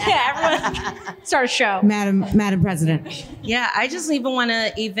Roy. Yeah, everyone. Start a show. Madam President. Yeah, I just even want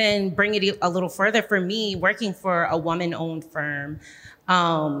to bring it a little further. For me, working for a woman-owned firm,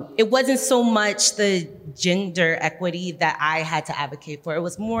 it wasn't so much the gender equity that I had to advocate for. It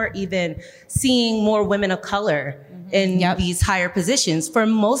was more even seeing more women of color in these higher positions. For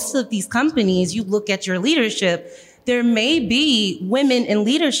most of these companies, you look at your leadership, there may be women in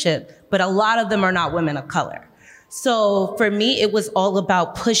leadership, but a lot of them are not women of color. So for me, it was all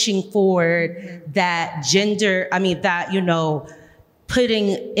about pushing forward that putting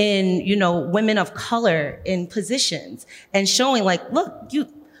in, women of color in positions and showing look,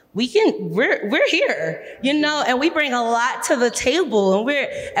 we're here, you know, and we bring a lot to the table,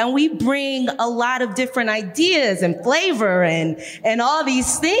 and we bring a lot of different ideas and flavor and all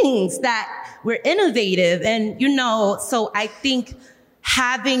these things that we're innovative. And, you know, so I think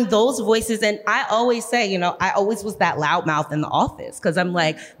having those voices, and I always say, you know, I always was that loudmouth in the office, because I'm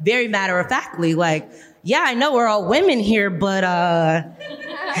like very matter of factly, like, yeah, I know we're all women here, but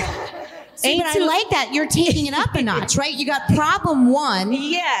See, but I like that. You're taking it up a notch, right? You got problem one.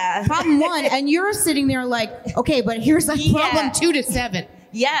 Yeah. Problem one, and you're sitting there like, okay, but here's like problem 2 to 7.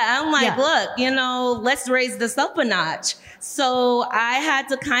 Yeah, I'm like, look, you know, let's raise this up a notch. So I had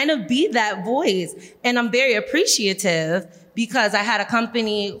to kind of be that voice. And I'm very appreciative because I had a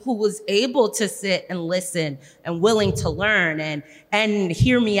company who was able to sit and listen and willing to learn and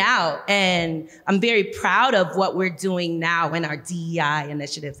hear me out. And I'm very proud of what we're doing now in our DEI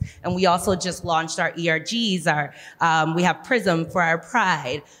initiatives. And we also just launched our ERGs, we have Prism for our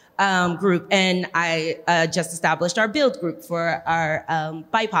Pride group. And I just established our Build group for our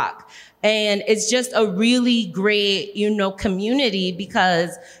BIPOC. And it's just a really great, you know, community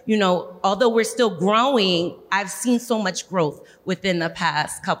because, you know, although we're still growing, I've seen so much growth within the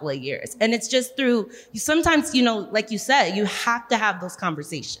past couple of years. And it's just through, sometimes, you know, like you said, you have to have those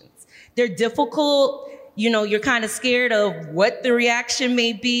conversations. They're difficult. You know, you're kind of scared of what the reaction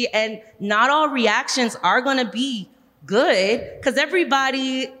may be. And not all reactions are going to be good because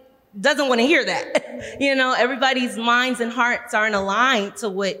everybody doesn't want to hear that. You know, everybody's minds and hearts aren't aligned to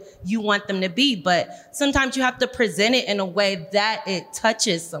what you want them to be. But sometimes you have to present it in a way that it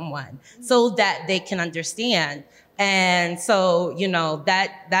touches someone so that they can understand. And so, you know,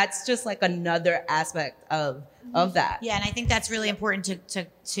 that's just like another aspect of that. Yeah, and I think that's really important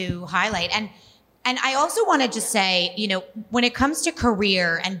to highlight. And I also want to just say, you know, when it comes to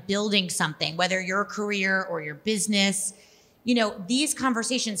career and building something, whether your career or your business, you know, these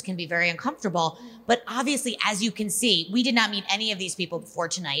conversations can be very uncomfortable, but obviously, as you can see, we did not meet any of these people before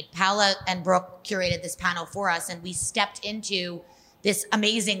tonight. Paola and Brooke curated this panel for us, and we stepped into this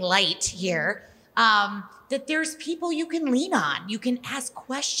amazing light here, that there's people you can lean on. You can ask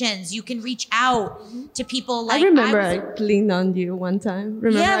questions. You can reach out to people. Like I remember I leaned on you one time.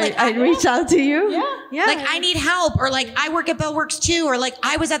 Remember, I reached out to you? Yeah. Like, I need help, or like, I work at Bellworks too, or like,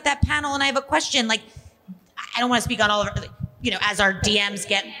 I was at that panel and I have a question. Like, I don't want to speak on all of it. You know, as our DMs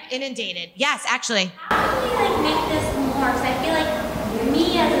get inundated. Yes, actually. How do we like make this more? Because I feel like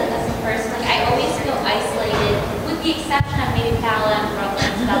me as a person, like I always feel isolated, with the exception of maybe Paola and Brooklyn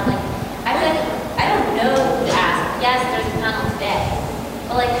and stuff. Like I feel like I don't know who to ask. Yes, there's a panel today,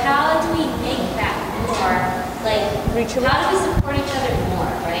 but like how do we make that more? Like how do we support each other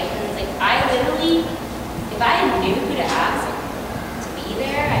more? Right? Because it's like I literally, if I knew who to ask to be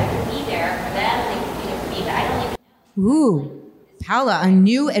there, I would be there for them. They could be there for me, but I don't even. Ooh, Paola, a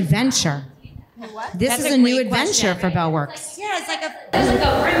new adventure. What? This is a new adventure for Bellworks. Yeah, it's like there's like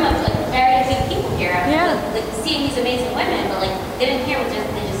a room of like very big people here. Like seeing these amazing women, but like they didn't hear what they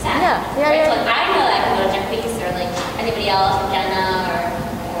just said. Right? So like I know that I can go to Jaqueece or like anybody else, or Jenna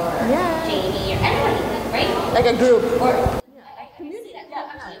or Jamie or anybody, right? Like a group.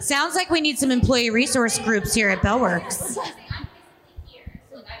 Sounds like we need some employee resource groups here at Bellworks.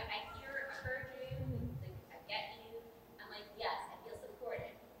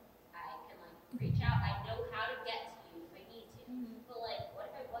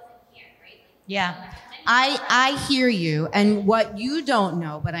 Yeah. I hear you. And what you don't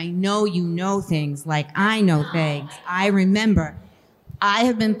know, but I know you know things like I know things. I remember. I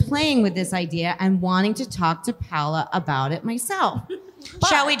have been playing with this idea and wanting to talk to Paola about it myself. But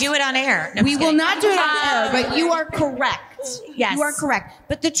shall we do it on air? No, we will not do it on air, but you are correct. Yes. You are correct.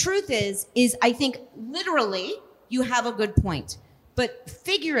 But the truth is I think literally you have a good point. But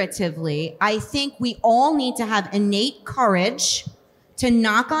figuratively, I think we all need to have innate courage to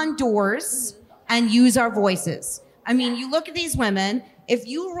knock on doors and use our voices. I mean, you look at these women, if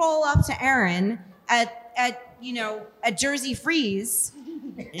you roll up to Erin at Jersey Freeze,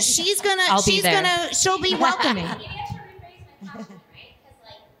 she'll be welcoming.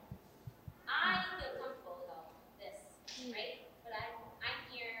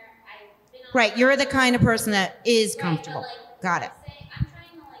 Right, you're the kind of person that is comfortable. Got it.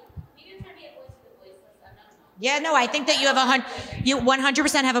 Yeah, no, I think that you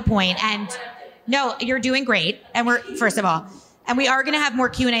 100% have a point, and no, you're doing great. And we are going to have more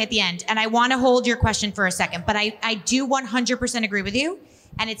Q&A at the end, and I want to hold your question for a second, but I do 100% agree with you,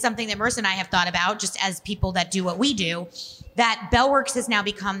 and it's something that Marissa and I have thought about just as people that do what we do, that Bellworks has now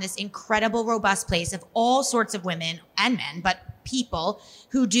become this incredible, robust place of all sorts of women and men, but people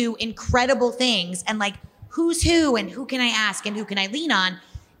who do incredible things, and like, who's who and who can I ask and who can I lean on?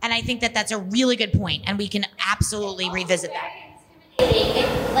 And I think that that's a really good point, and we can absolutely revisit that.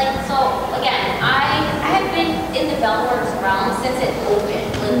 So again, I have been in the Bellworks realm since it opened.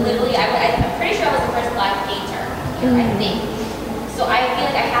 Like literally, I'm pretty sure I was the first Black painter here, I think. So I feel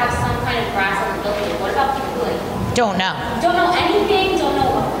like I have some kind of grasp on the building. What about people who don't know anything, don't know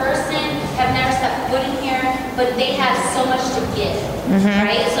a person, have never stepped foot in here, but they have so much to give,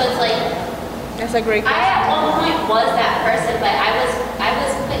 right? So it's like, that's a great question. I at one point was that person, but I was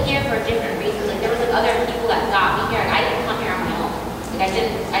put here for different reasons. Like there was like other people that got me here, and I didn't come here on my own. Like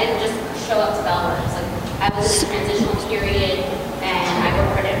I didn't just show up to Bellworks. Like I was in a transitional period, and I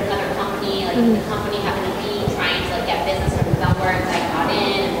worked for another company. Like the company happened to be trying to like get business from Bellworks. I got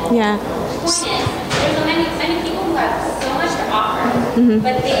in. And the point is, there's so many people who have so much to offer,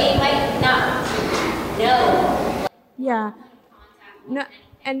 but they might not know. Yeah. No.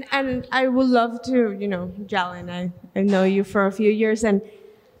 And I would love to, Jalen, I know you for a few years, and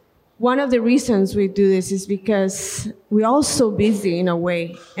one of the reasons we do this is because we're all so busy in a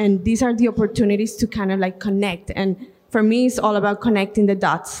way, and these are the opportunities to kind of like connect. And for me, it's all about connecting the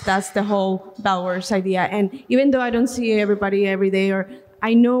dots. That's the whole Bellworks idea. And even though I don't see everybody every day, or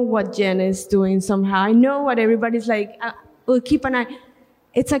I know what Jen is doing somehow, I know what everybody's like, we'll keep an eye.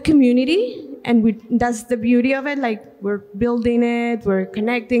 It's a community, and that's the beauty of it. Like, we're building it, we're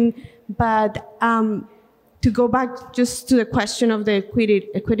connecting. But to go back just to the question of the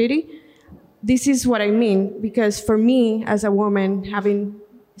equity, this is what I mean. Because for me, as a woman,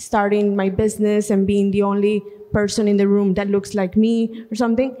 starting my business and being the only person in the room that looks like me or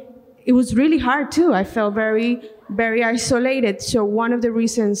something, it was really hard too. I felt very, very isolated. So one of the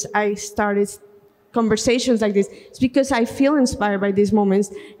reasons I started conversations like this is because I feel inspired by these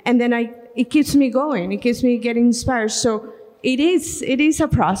moments, and then it keeps me going. It keeps me getting inspired. So it is a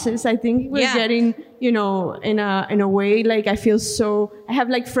process. I think we're getting, in a way, like I have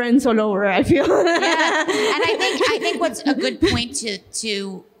like friends all over. I feel. Yeah, and I think what's a good point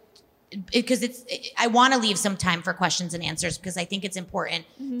to because I want to leave some time for questions and answers, because I think it's important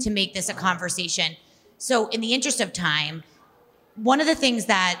to make this a conversation. So in the interest of time, one of the things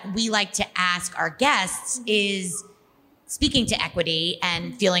that we like to ask our guests is speaking to equity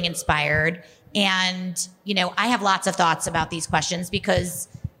and feeling inspired. And, I have lots of thoughts about these questions because,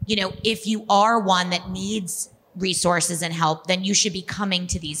 if you are one that needs resources and help, then you should be coming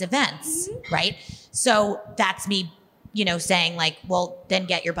to these events, right? So that's me, saying like, well, then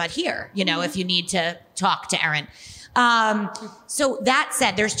get your butt here, if you need to talk to Erin. So that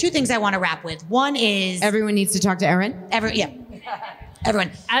said, there's two things I want to wrap with. One is everyone needs to talk to Erin.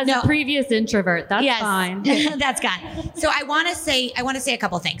 Everyone. As a previous introvert, that's fine. That's gone. So I want to say a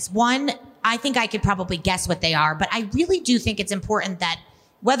couple things. One, I think I could probably guess what they are, but I really do think it's important that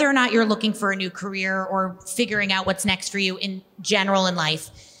whether or not you're looking for a new career or figuring out what's next for you in general in life,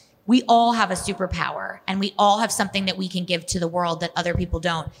 we all have a superpower, and we all have something that we can give to the world that other people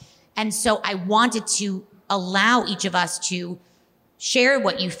don't. And so I wanted to allow each of us to share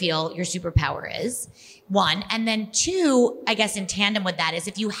what you feel your superpower is, one. And then two, I guess in tandem with that, is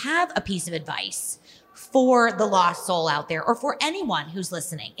if you have a piece of advice for the lost soul out there, or for anyone who's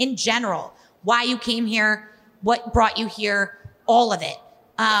listening in general, why you came here, what brought you here, all of it.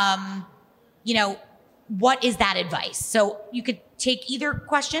 What is that advice? So you could take either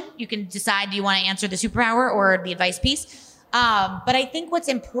question. You can decide, do you want to answer the superpower or the advice piece? But I think what's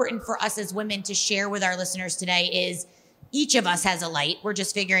important for us as women to share with our listeners today is each of us has a light. We're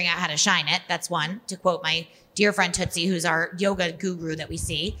just figuring out how to shine it. That's one, to quote my dear friend Tootsie, who's our yoga guru that we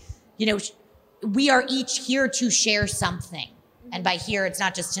see. We are each here to share something. And by here, it's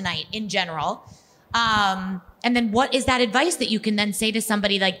not just tonight, in general. And then what is that advice that you can then say to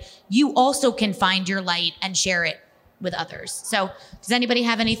somebody, like, you also can find your light and share it with others? So does anybody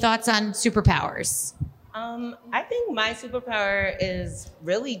have any thoughts on superpowers? I think my superpower is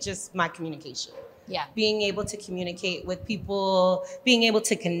really just my communication. Yeah. Being able to communicate with people, being able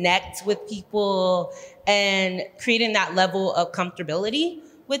to connect with people, and creating that level of comfortability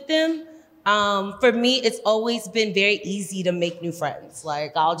with them. For me, it's always been very easy to make new friends.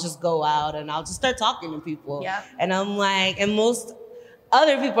 Like, I'll just go out and I'll just start talking to people. Yeah. And I'm like, and most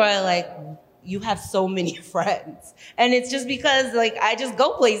other people are like, you have so many friends. And it's just because, like, I just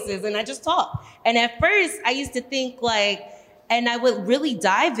go places and I just talk. And at first, I used to think, like, and I would really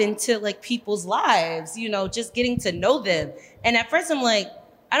dive into, like, people's lives, just getting to know them. And at first, I'm like,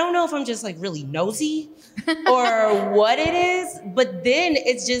 I don't know if I'm just, like, really nosy or what it is. But then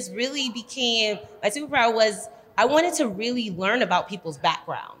it just really became, my superpower was, I wanted to really learn about people's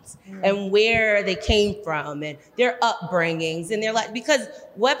backgrounds and where they came from and their upbringings and their life. Because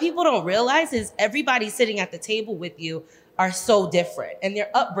what people don't realize is everybody sitting at the table with you are so different, and their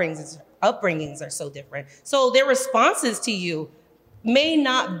upbringings are so different. So their responses to you may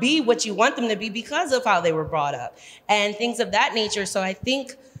not be what you want them to be because of how they were brought up and things of that nature. So I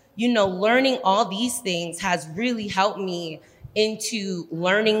think, learning all these things has really helped me into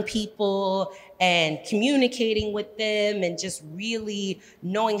learning people and communicating with them and just really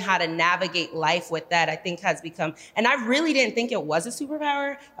knowing how to navigate life with that, I think has become, and I really didn't think it was a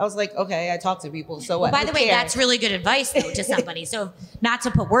superpower. I was like, okay, I talk to people, so what? By the way, that's really good advice though to somebody. So not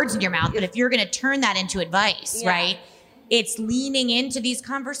to put words in your mouth, but if you're going to turn that into advice, right? It's leaning into these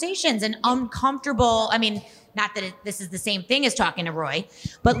conversations and uncomfortable. I mean, not that this is the same thing as talking to Roy,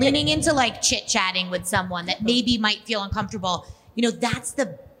 but leaning into like chit-chatting with someone that maybe might feel uncomfortable. That's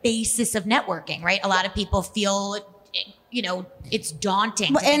the basis of networking, right? A lot of people feel, it's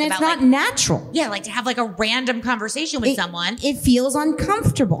daunting. And it's not natural. Yeah, like to have like a random conversation with someone. It feels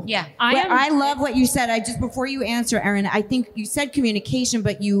uncomfortable. Yeah. I love what you said. Just before you answer, Erin, I think you said communication,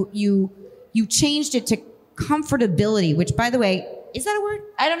 but you changed it to comfortability, which, by the way, is that a word?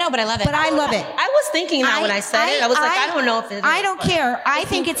 I don't know, but I love it. But I love it. I was thinking that when I said it. I was like, I don't know if it is. I don't care. I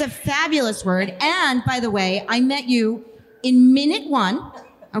think it's a fabulous word. And by the way, I met you in minute 1,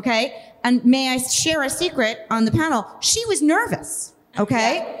 okay? And may I share a secret on the panel? She was nervous,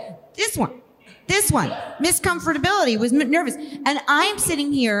 okay? This one, miscomfortability, was nervous. And I'm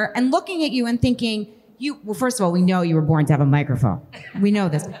sitting here and looking at you and thinking, well, first of all, we know you were born to have a microphone. We know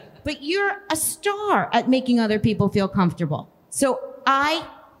this. But you're a star at making other people feel comfortable. So I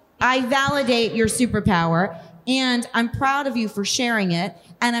validate your superpower, and I'm proud of you for sharing it.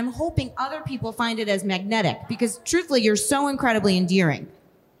 And I'm hoping other people find it as magnetic, because truthfully, you're so incredibly endearing.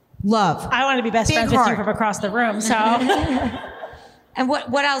 Love. I want to be best friends with you from across the room. So. And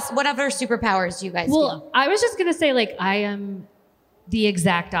what else? What other superpowers do you guys feel? Well, I was just gonna say, like, I am the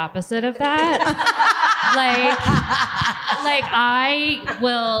exact opposite of that.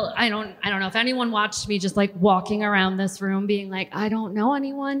 I don't know if anyone watched me just like walking around this room being like, I don't know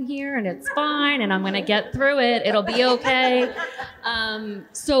anyone here and it's fine and I'm gonna get through it. It'll be okay.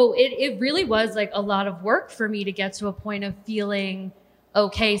 So it really was like a lot of work for me to get to a point of feeling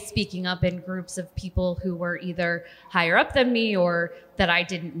okay speaking up in groups of people who were either higher up than me or that I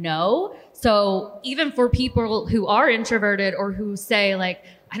didn't know. So even for people who are introverted or who say like,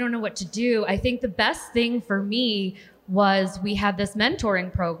 I don't know what to do, I think the best thing for me was we had this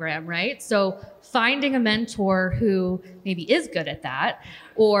mentoring program, right? So finding a mentor who maybe is good at that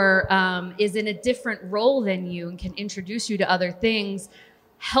or is in a different role than you and can introduce you to other things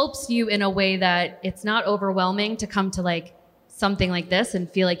helps you in a way that it's not overwhelming to come to like something like this and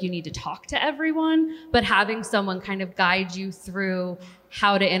feel like you need to talk to everyone, but having someone kind of guide you through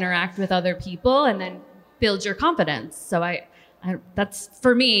how to interact with other people and then build your confidence. So I that's,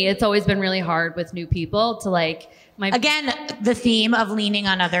 for me, it's always been really hard with new people to like, again, the theme of leaning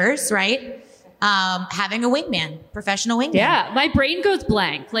on others, right? Having a wingman, professional wingman. Yeah, my brain goes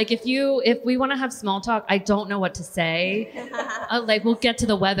blank. Like if we want to have small talk, I don't know what to say. Like we'll get to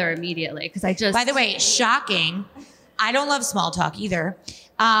the weather immediately because I just. By the way, shocking. I don't love small talk either.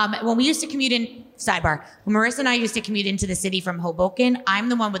 When we used to commute in, sidebar, when Marissa and I used to commute into the city from Hoboken, I'm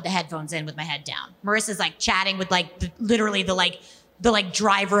the one with the headphones in with my head down. Marissa's like chatting with like literally the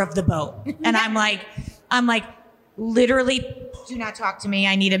driver of the boat. And I'm like, literally, do not talk to me.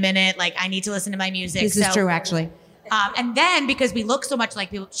 I need a minute. Like I need to listen to my music. This is true, actually. And then because we look so much like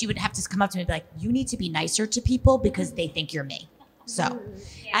people, she would have to come up to me and be like, you need to be nicer to people because they think you're me. So,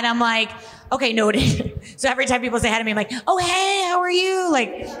 and I'm like, okay, noted. So every time people say hi to me, I'm like, oh, hey, how are you?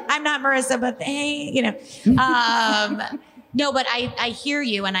 Like, I'm not Marissa, but hey, you know. No, but I hear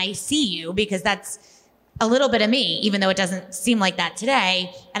you and I see you because that's a little bit of me, even though it doesn't seem like that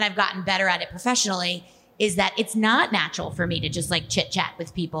today. And I've gotten better at it professionally, is that it's not natural for me to just like chit chat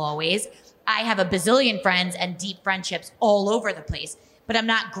with people always. I have a bazillion friends and deep friendships all over the place, but I'm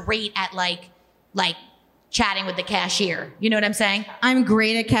not great at like chatting with the cashier. You know what I'm saying? I'm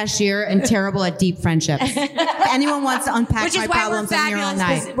great at cashier and terrible at deep friendships. If anyone wants to unpack my problems, I'm here all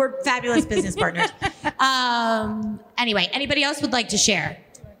night. We're fabulous business partners. Anyway, anybody else would like to share?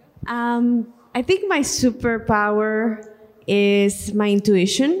 I think my superpower is my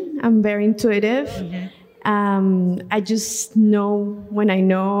intuition. I'm very intuitive. Mm-hmm. I just know when I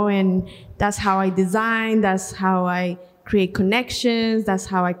know, and that's how I design. That's how I create connections. That's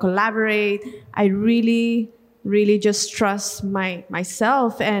how I collaborate. I really, really just trust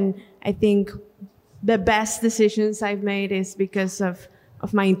myself. And I think the best decisions I've made is because of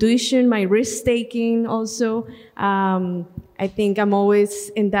my intuition, my risk taking also. I think I'm always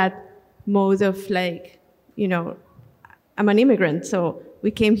in that mode of like, you know, I'm an immigrant. So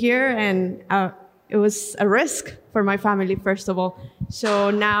we came here and it was a risk for my family, first of all.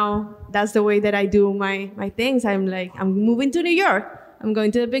 So now that's the way that I do my things. I'm like, I'm moving to New York. I'm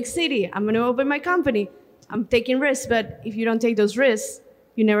going to a big city. I'm going to open my company. I'm taking risks. But if you don't take those risks,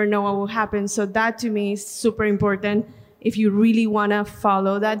 you never know what will happen. So that to me is super important. If you really want to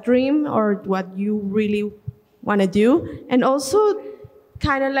follow that dream or what you really want to do. And also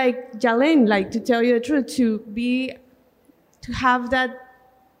kind of like Jalen, like to tell you the truth, to have that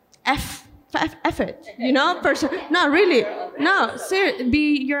effort, you know, no, really, no, seriously,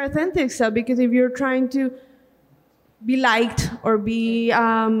 be your authentic self, because if you're trying to be liked or be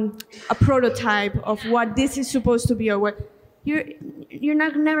a prototype of what this is supposed to be or what, you're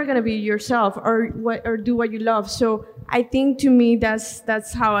never gonna be yourself or do what you love. So I think to me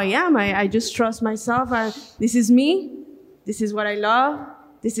that's how I am. I just trust myself. This is me. This is what I love.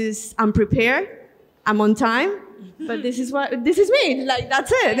 I'm prepared. I'm on time. But this is me. Like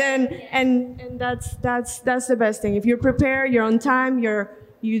that's it. And that's the best thing. If you're prepared, you're on time,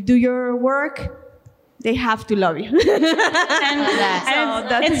 you do your work, they have to love you.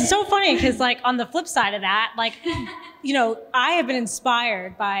 It's so funny because like on the flip side of that, like, you know, I have been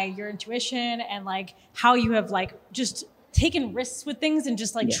inspired by your intuition and like how you have like just taken risks with things and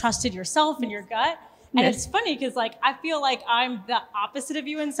just like trusted yourself and your gut. And it's funny because like I feel like I'm the opposite of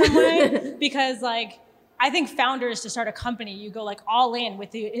you in some way because like I think founders to start a company, you go like all in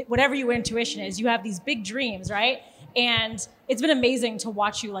with whatever your intuition is. You have these big dreams, right? And it's been amazing to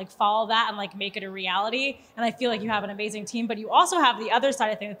watch you like follow that and like make it a reality. And I feel like you have an amazing team, but you also have the other side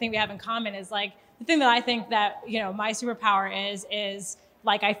of things. The thing we have in common is like, the thing that I think that, you know, my superpower is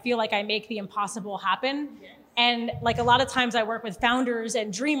like, I feel like I make the impossible happen. Yes. And like a lot of times I work with founders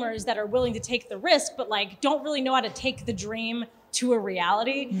and dreamers that are willing to take the risk, but like don't really know how to take the dream to a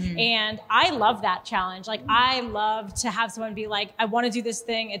reality. Mm-hmm. And I love that challenge. Like I love to have someone be like, I want to do this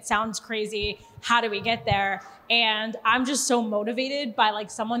thing. It sounds crazy. How do we get there? And I'm just so motivated by like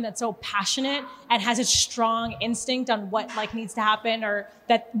someone that's so passionate and has a strong instinct on what like needs to happen or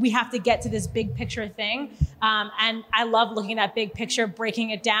that we have to get to this big picture thing. And I love looking at that big picture,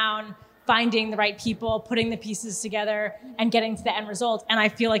 breaking it down, finding the right people, putting the pieces together and getting to the end result. And I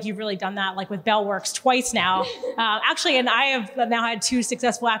feel like you've really done that like with Bellworks twice now. Actually, and I have now had 2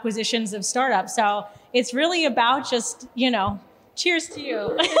 successful acquisitions of startups. So it's really about just, you know, cheers to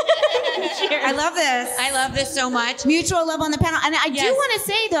you. Cheers. I love this. I love this so much. Mutual love on the panel. And I do want to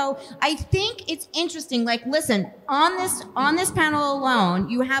say though, I think it's interesting. Like, listen, on this panel alone,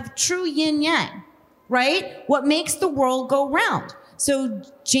 you have true yin yang, right? What makes the world go round. So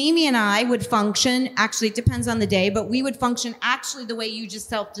Jamie and I would function, actually it depends on the day, but we would function actually the way you just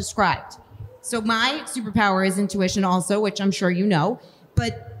self-described. So my superpower is intuition also, which I'm sure you know,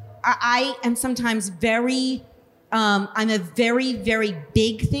 but I am sometimes I'm a very, very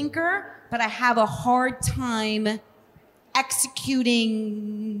big thinker, but I have a hard time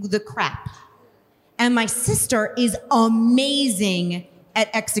executing the crap. And my sister is amazing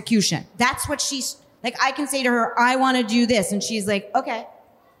at execution. That's what she's, like I can say to her, I want to do this. And she's like, okay.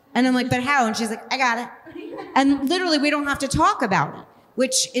 And I'm like, but how? And she's like, I got it. And literally we don't have to talk about it,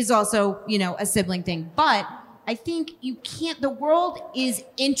 which is also, you know, a sibling thing. But I think the world is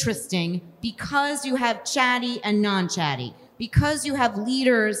interesting because you have chatty and non-chatty, because you have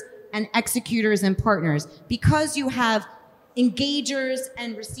leaders and executors and partners, because you have engagers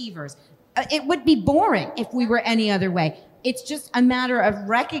and receivers. It would be boring if we were any other way. It's just a matter of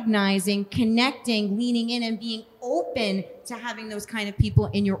recognizing, connecting, leaning in, and being open to having those kind of people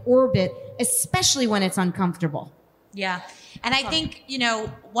in your orbit, especially when it's uncomfortable. Yeah. And I think, you know,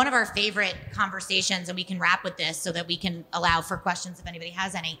 one of our favorite conversations, and we can wrap with this so that we can allow for questions if anybody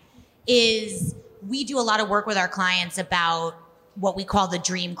has any, is we do a lot of work with our clients about what we call the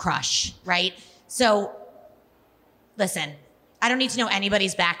dream crush, right? So listen, I don't need to know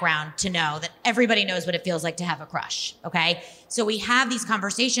anybody's background to know that everybody knows what it feels like to have a crush, okay? So we have these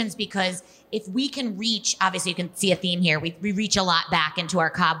conversations because if we can reach, obviously you can see a theme here, we reach a lot back into our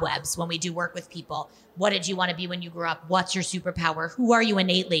cobwebs when we do work with people. What did you want to be when you grew up? What's your superpower? Who are you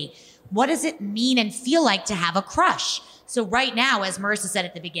innately? What does it mean and feel like to have a crush? So right now, as Marissa said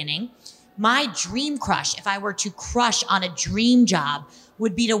at the beginning, my dream crush, if I were to crush on a dream job,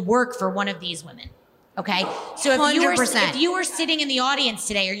 would be to work for one of these women. Okay. So if you were sitting in the audience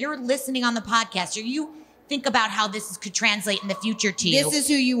today, or you're listening on the podcast, or you think about how this could translate in the future to you. This is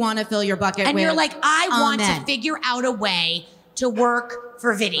who you want to fill your bucket and with. And you're like, I want to figure out a way to work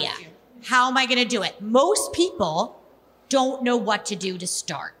for VYDIA. How am I going to do it? Most people don't know what to do to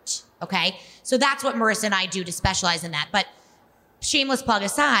start. Okay. So that's what Marissa and I do to specialize in that. But shameless plug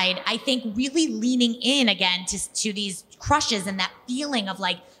aside, I think really leaning in again to these crushes and that feeling of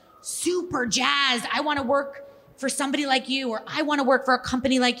like, super jazzed. I want to work for somebody like you, or I want to work for a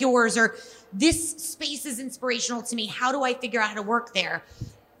company like yours, or this space is inspirational to me. How do I figure out how to work there?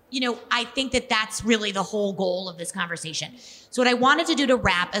 I think that that's really the whole goal of this conversation. So what I wanted to do to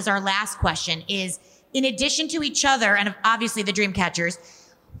wrap as our last question is, in addition to each other and obviously the Dreamcatchers,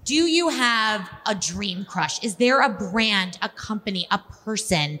 do you have a dream crush? Is there a brand, a company, a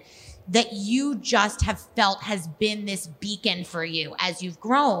person that you just have felt has been this beacon for you as you've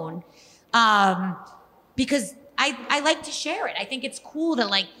grown? Because I like to share it. I think it's cool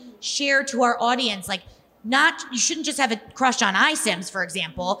to share to our audience, you shouldn't just have a crush on ICIMS, for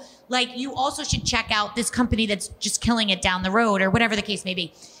example. You also should check out this company that's just killing it down the road, or whatever the case may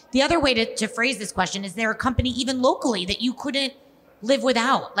be. The other way to phrase this question, is there a company even locally that you couldn't live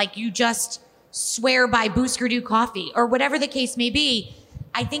without? You just swear by Booskerdoo coffee, or whatever the case may be.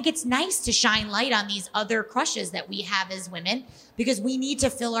 I think it's nice to shine light on these other crushes that we have as women, because we need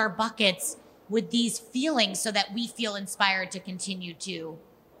to fill our buckets with these feelings so that we feel inspired to continue to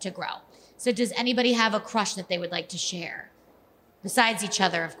grow. So does anybody have a crush that they would like to share? Besides each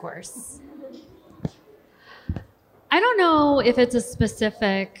other, of course. I don't know if it's a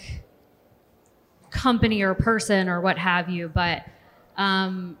specific company or person or what have you, but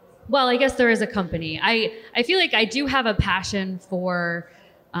I guess there is a company. I feel like I do have a passion for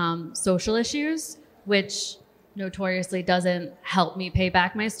social issues, which notoriously doesn't help me pay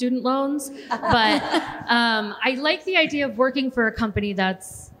back my student loans. But I like the idea of working for a company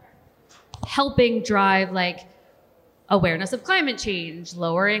that's helping drive awareness of climate change,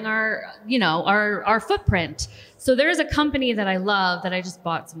 lowering our footprint. So there is a company that I love that I just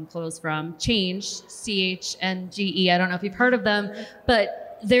bought some clothes from, Change, CHNGE. I don't know if you've heard of them,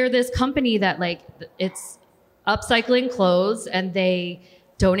 but they're this company that it's upcycling clothes, and they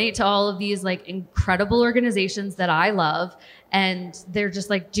donate to all of these incredible organizations that I love. And they're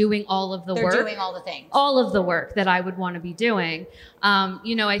just doing all of the work. They're doing all the things. All of the work that I would want to be doing.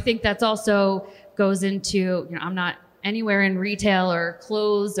 I think that's also goes into, I'm not anywhere in retail or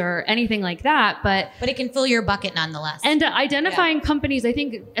clothes or anything like that, but it can fill your bucket nonetheless. And identifying companies, I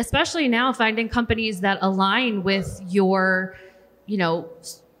think, especially now, finding companies that align with your,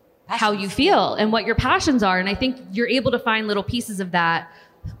 how you feel and what your passions are. And I think you're able to find little pieces of that,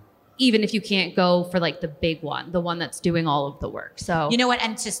 even if you can't go for the big one, the one that's doing all of the work. So, you know what?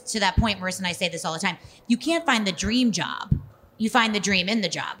 And just to that point, Marissa and I say this all the time, you can't find the dream job. You find the dream in the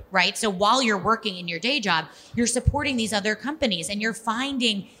job, right? So while you're working in your day job, you're supporting these other companies, and you're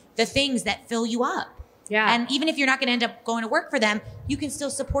finding the things that fill you up. Yeah. And even if you're not going to end up going to work for them, you can still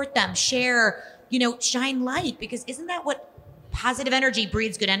support them, share, shine light, because isn't that what positive energy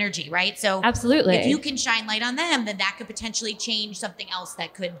breeds good energy, right? So absolutely. If you can shine light on them, then that could potentially change something else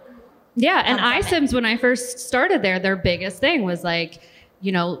that could. Yeah. And ICIMS, when I first started there, their biggest thing was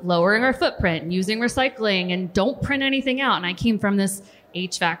lowering our footprint, using recycling, and don't print anything out. And I came from this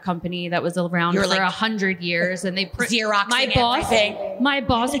HVAC company that was around for 100 years, and they Xeroxing my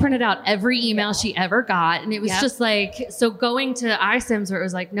boss printed out every email she ever got, and it was just so going to ICIMS, where it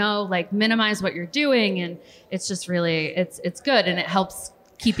was no, minimize what you're doing, and it's just really it's good, and it helps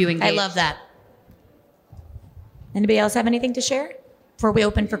keep you engaged. I love that. Anybody else have anything to share before we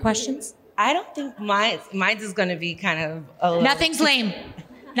open for questions? I don't think mine's is going to be kind of Nothing's lame.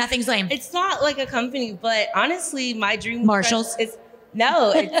 Nothing's lame. It's not like a company, but honestly, my dream Marshalls. is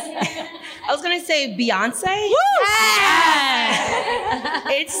no. I was going to say Beyonce. Yes!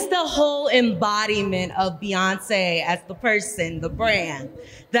 It's the whole embodiment of Beyonce as the person, the brand,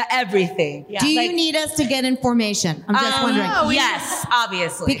 the everything. Yeah. Do you need us to get information? I'm just wondering. Yes,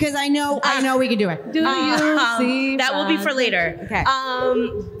 obviously. Because I know we can do it. Do you see that will be for later. Okay.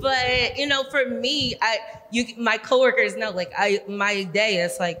 But for me, my coworkers know, my day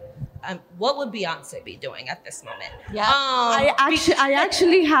is what would Beyonce be doing at this moment? Yeah. I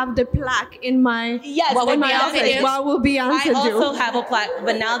actually have the plaque in my What would Beyonce office. do? What will Beyonce do? I also have a plaque,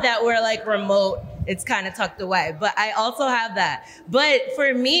 but now that we're remote, it's kind of tucked away. But I also have that. But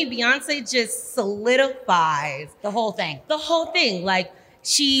for me, Beyonce just solidifies The whole thing. the whole thing.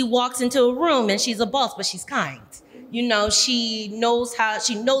 She walks into a room and she's a boss, but she's kind. She knows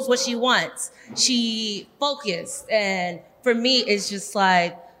what she wants. She focused. And for me, it's just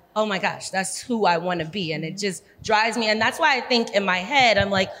oh my gosh, that's who I want to be. And it just drives me. And that's why I think in my head,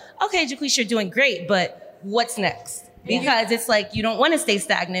 I'm okay, Jaqueece, you're doing great, but what's next? Because it's you don't want to stay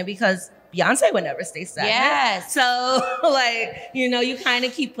stagnant, because Beyonce would never stay stagnant. Yes. So you kind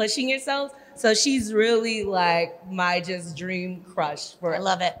of keep pushing yourself. So she's really my just dream crush for I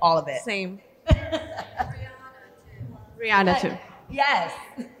love it. all of it. Same. Rihanna too. Yes.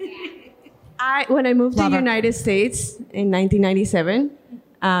 When I moved to the United States in 1997,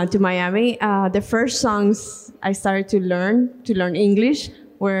 to Miami, the first songs I started to learn English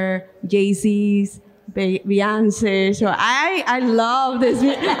were Jay-Z's, Beyonce. So I love this.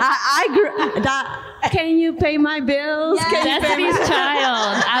 I grew that. Can you pay my bills? Yes. Destiny's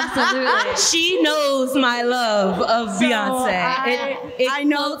Child, absolutely. She knows my love of Beyonce. It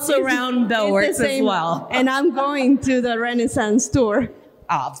floats around Bellworks as well. And I'm going to the Renaissance tour.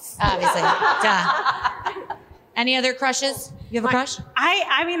 Obviously. Duh. Any other crushes? You have a crush?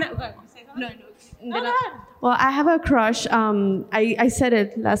 I mean, no. Well, I have a crush. I said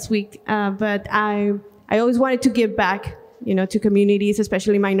it last week, but I always wanted to give back, to communities,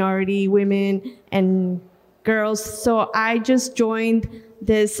 especially minority women and girls. So I just joined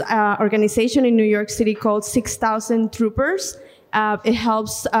this organization in New York City called 6,000 Troopers. It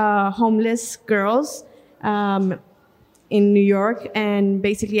helps homeless girls in New York. And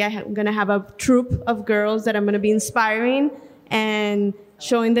basically, I'm going to have a troop of girls that I'm going to be inspiring and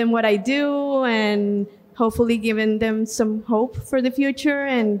showing them what I do and hopefully giving them some hope for the future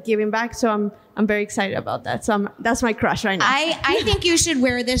and giving back. So I'm very excited about that. So that's my crush right now. I think you should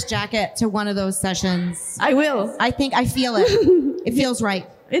wear this jacket to one of those sessions. I will. I feel it. It feels right.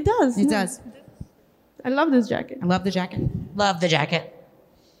 It does. It does. I love this jacket. I love the jacket. Love the jacket.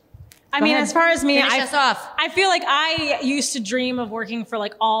 As far as me, Finish us off. I feel like I used to dream of working for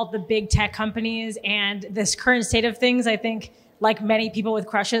like all the big tech companies, and this current state of things, I think, like many people with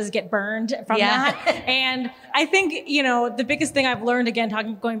crushes, get burned from that. And I think, the biggest thing I've learned, again,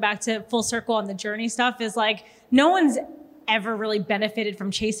 going back to full circle on the journey stuff, is like, no one's ever really benefited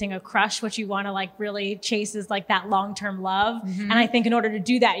from chasing a crush. What you want to like really chase is like that long-term love. And I think in order to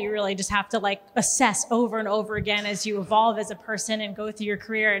do that, you really just have to like assess over and over again as you evolve as a person and go through your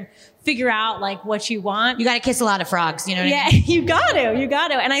career and figure out like what you want. You got to kiss a lot of frogs, you know what I mean? You got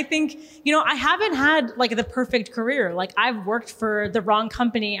to. And I think, I haven't had like the perfect career. Like I've worked for the wrong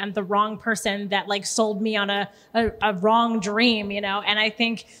company and the wrong person that like sold me on a wrong dream, and I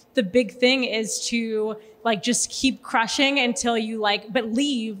think the big thing is to like just keep crushing until you but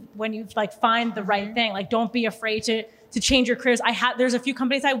leave when you like find the right thing. Like don't be afraid to change your careers. There's a few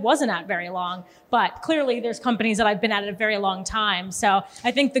companies I wasn't at very long, but clearly there's companies that I've been at a very long time. So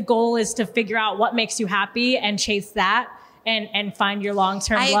I think the goal is to figure out what makes you happy and chase that and find your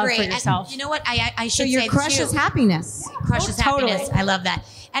long-term love for yourself. And you know what? I should So your say crush is happiness. Crush is Totally. happiness. I love that.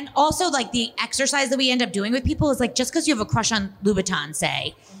 And also like the exercise that we end up doing with people is like, just because you have a crush on Louboutin,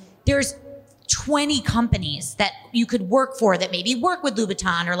 say, there's 20 companies that you could work for that maybe work with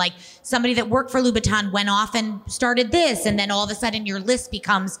Louboutin, or like somebody that worked for Louboutin went off and started this. And then all of a sudden your list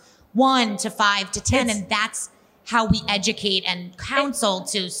becomes 1 to 5 to 10. And that's how we educate and counsel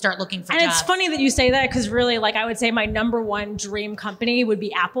to start looking for jobs. And it's funny that you say that, because really, like, I would say my number one dream company would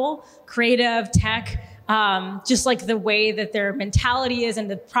be Apple. Creative, tech, just like the way that their mentality is and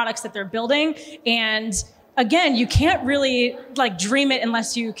the products that they're building. And again, you can't really like dream it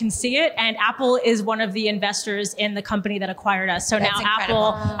unless you can see it. And Apple is one of the investors in the company that acquired us. So That's now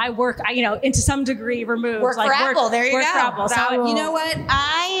incredible. Apple, I work, into some degree removed. Work for Apple. There you work go. For Apple. So You know what?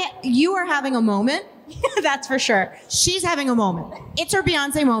 You are having a moment. that's for sure. She's having a moment. It's her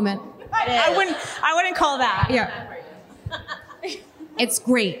Beyonce moment. I wouldn't call that. Yeah. It's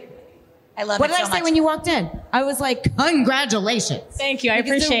great. I love What it did so I say much. when you walked in? I was like, congratulations. Thank you. I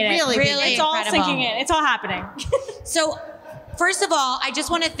Because appreciate they're it. really Really It's all incredible. sinking in. It's all happening. So, first of all, I just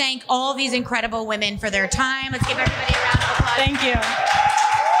want to thank all these incredible women for their time. Let's give everybody a round of applause. Thank you.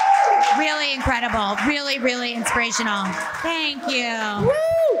 Really incredible. Really, really inspirational. Thank you.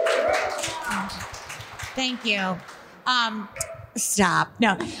 Thank you. Stop.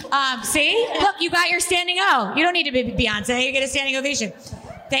 No. See? Look, you got your standing O. You don't need to be Beyonce. You get a standing ovation.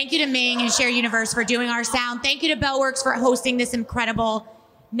 Thank you to Ming and Share Universe for doing our sound. Thank you to Bellworks for hosting this incredible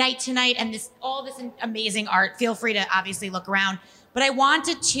night tonight and all this amazing art. Feel free to obviously look around. But I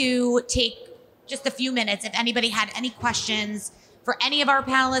wanted to take just a few minutes if anybody had any questions for any of our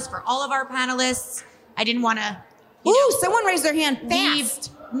panelists, for all of our panelists. I didn't want to. Ooh, someone raised their hand leave.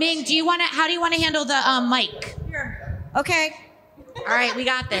 fast. Ming, how do you want to handle the mic? Okay. All right, we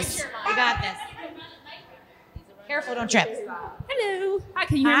got this. We got this. Careful, don't trip. Hello. Hi,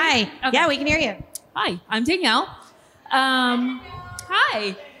 can you hear me? Hi. Okay. Yeah, we can hear you. Hi, I'm Danielle.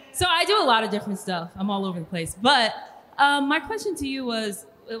 Hi. So I do a lot of different stuff. I'm all over the place. But my question to you was,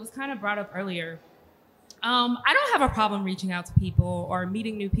 it was kind of brought up earlier. I don't have a problem reaching out to people or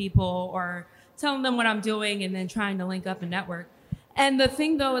meeting new people or telling them what I'm doing and then trying to link up and network. And the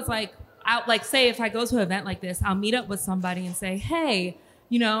thing though is like say if I go to an event like this, I'll meet up with somebody and say, hey,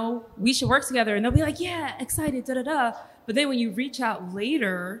 we should work together. And they'll be like, yeah, excited, da-da-da. But then when you reach out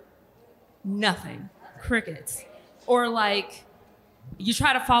later, nothing, crickets. Or like, you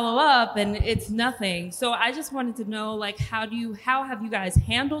try to follow up and it's nothing. So I just wanted to know, like, how have you guys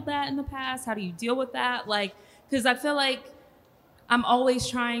handled that in the past? How do you deal with that? Like, because I feel like I'm always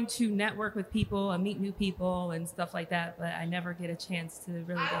trying to network with people and meet new people and stuff like that, but I never get a chance to really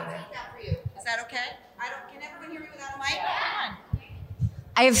go there. I will read that for you. Is that okay? Can everyone hear me without a mic? Come on.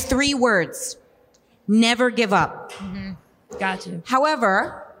 I have 3 words. Never give up. Mm-hmm. Got you.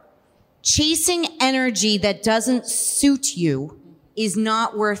 However, chasing energy that doesn't suit you is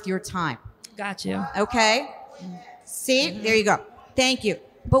not worth your time. Got you. Okay? See? There you go. Thank you.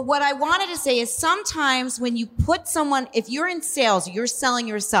 But what I wanted to say is sometimes when you put someone, if you're in sales, you're selling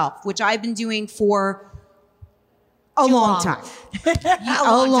yourself, which I've been doing for a long time.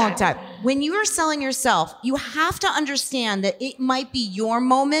 A long time. When you are selling yourself, you have to understand that it might be your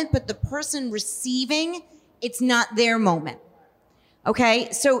moment, but the person receiving, it's not their moment.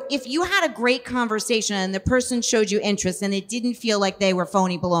 Okay? So if you had a great conversation and the person showed you interest and it didn't feel like they were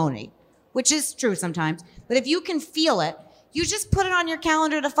phony baloney, which is true sometimes, but if you can feel it, you just put it on your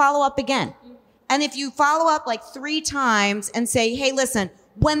calendar to follow up again. And if you follow up like 3 times and say, hey, listen,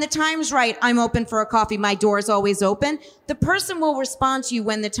 when the time's right, I'm open for a coffee. My door is always open. The person will respond to you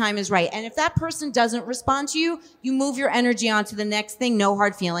when the time is right. And if that person doesn't respond to you, you move your energy on to the next thing. No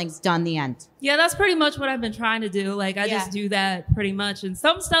hard feelings. Done. The end. Yeah, that's pretty much what I've been trying to do. Like, I just do that pretty much. And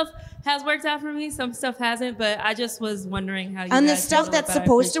some stuff has worked out for me. Some stuff hasn't. But I just was wondering how you And the guys stuff handle it, that's but I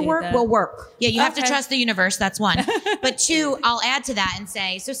supposed to appreciate work that. will work. Yeah, you have to trust the universe. That's one. But 2, I'll add to that and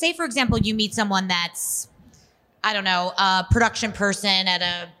say, so say, for example, you meet someone that's, I don't know, a production person at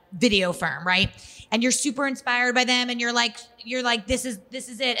a video firm, right? And you're super inspired by them and you're like, this is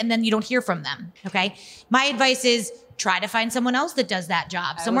it. And then you don't hear from them. Okay. My advice is try to find someone else that does that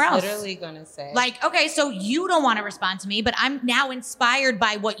job somewhere else. I was literally going to say. Like, okay, so you don't want to respond to me, but I'm now inspired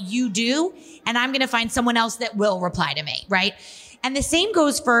by what you do. And I'm going to find someone else that will reply to me. Right. And the same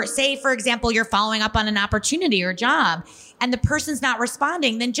goes for, say, for example, you're following up on an opportunity or job and the person's not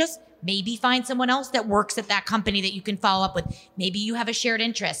responding, then just maybe find someone else that works at that company that you can follow up with. Maybe you have a shared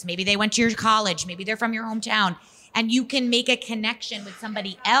interest. Maybe they went to your college. Maybe they're from your hometown. And you can make a connection with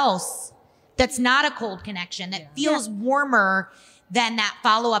somebody else that's not a cold connection, that feels warmer than that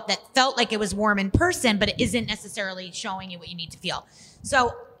follow-up that felt like it was warm in person, but it isn't necessarily showing you what you need to feel.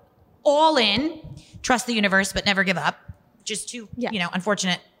 So all in, trust the universe, but never give up. Just 2,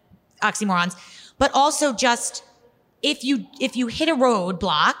 unfortunate oxymorons. But also just, if you hit a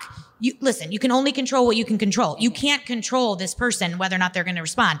roadblock, you can only control what you can control. You can't control this person, whether or not they're going to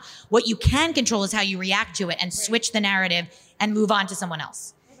respond. What you can control is how you react to it and switch the narrative and move on to someone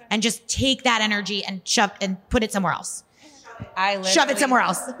else. Okay. And just take that energy and put it somewhere else. Shove it somewhere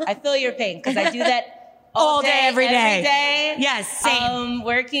else. I feel your pain because I do that all day, every day. Yes, same.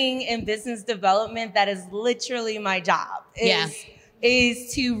 Working in business development, that is literally my job.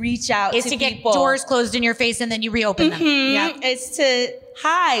 Is to reach out to people. Get doors closed in your face and then you reopen them. Yeah. It's to,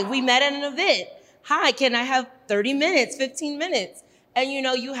 hi, we met at an event. Hi, can I have 30 minutes, 15 minutes? And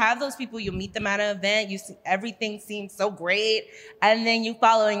you have those people, you meet them at an event, you see everything seems so great. And then you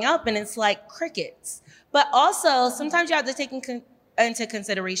following up and it's like crickets. But also sometimes you have to take into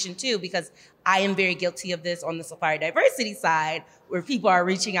consideration too, because I am very guilty of this on the supplier diversity side where people are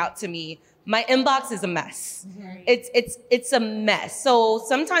reaching out to me. My inbox is a mess. Mm-hmm. It's a mess. So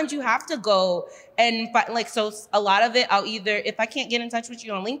sometimes you have to go and so a lot of it, I'll either, if I can't get in touch with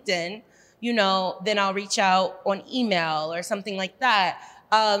you on LinkedIn, then I'll reach out on email or something like that.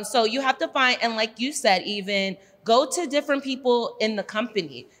 So you have to find, and like you said, even go to different people in the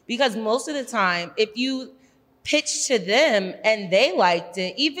company, because most of the time, if you pitch to them and they liked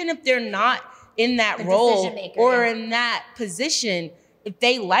it, even if they're not in that role or in that position, if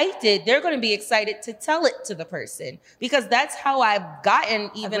they liked it, they're going to be excited to tell it to the person, because that's how I've gotten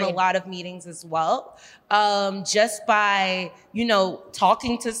even a lot of meetings as well. Just by,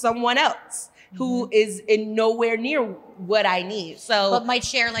 talking to someone else who is in nowhere near what I need. So, but might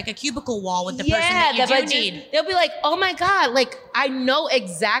share like a cubicle wall with the person that you need. They'll be like, oh my God, like I know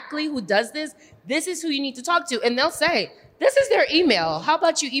exactly who does this. This is who you need to talk to. And they'll say, this is their email. How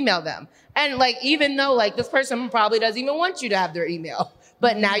about you email them? And like, even though like this person probably doesn't even want you to have their email,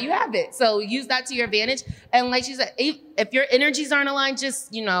 but now you have it. So use that to your advantage. And like she said, if your energies aren't aligned,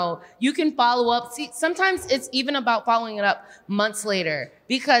 just, you can follow up. See, sometimes it's even about following it up months later,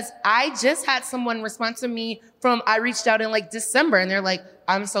 because I just had someone respond to me I reached out in like December and they're like,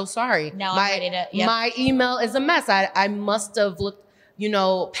 I'm so sorry. Now I'm ready to, my email is a mess. I must have looked,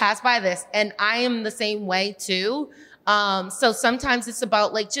 passed by this. And I am the same way too. So sometimes it's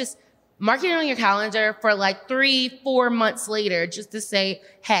about like just mark it on your calendar for like 3-4 months later, just to say,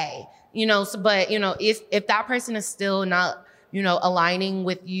 hey, but if that person is still not aligning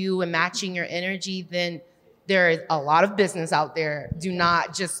with you and matching your energy, then there is a lot of business out there. Do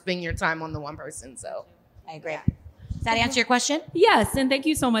not just spend your time on the one person. So I agree. Does that answer your question? Yes, and thank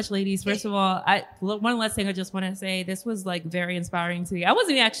you so much, ladies. First of all, one last thing I just want to say, this was like very inspiring to me. I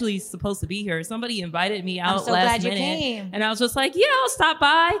wasn't actually supposed to be here. Somebody invited me out last minute. Came. And I was just like, yeah, I'll stop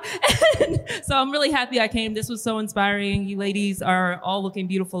by. So I'm really happy I came. This was so inspiring. You ladies are all looking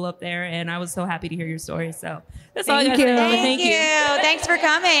beautiful up there, and I was so happy to hear your story. So that's all I got to say. Thank you. Thanks for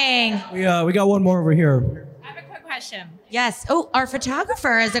coming. We got one more over here. I have a quick question. Yes. Oh, our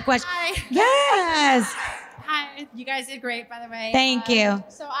photographer has a question. Hi. Yes. Hi, you guys did great, by the way. Thank you.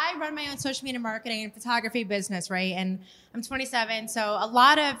 So I run my own social media marketing and photography business, right? And I'm 27, so a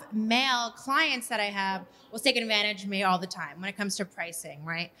lot of male clients that I have will take advantage of me all the time when it comes to pricing,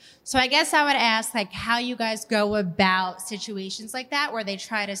 right? So I guess I would ask, like, how you guys go about situations like that where they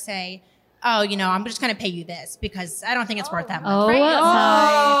try to say, oh, I'm just going to pay you this because I don't think it's worth that much, right? my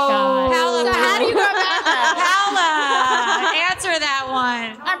God. Paola, So how do you go about that? Paola, answer that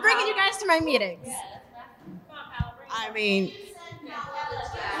one. I'm bringing you guys to my meetings. I mean,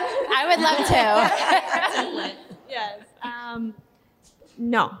 I would love to. yes.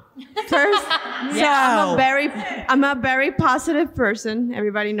 No. First, so I'm a very positive person.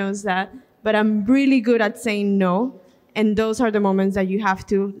 Everybody knows that. But I'm really good at saying no. And those are the moments that you have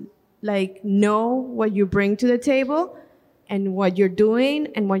to know what you bring to the table and what you're doing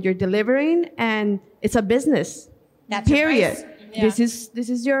and what you're delivering. And it's a business. That's period. Yeah. This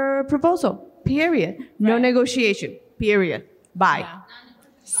is your proposal. Period. No negotiation. Period. Bye. Yeah.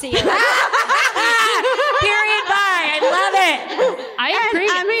 See you. Period. Bye. I love it. I agree.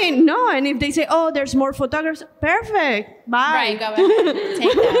 I mean, no. And if they say, "Oh, there's more photographers," perfect. Bye. Right, go ahead.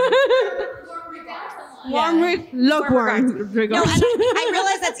 Take that. Lukewarm. No, I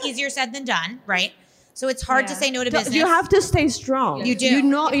realize that's easier said than done, right? So it's hard to say no to business. You have to stay strong. You do. If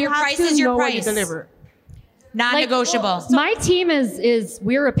your have price to is your know what price. you deliver. Non-negotiable. My team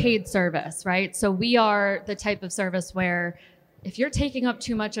we're a paid service, right? So we are the type of service where if you're taking up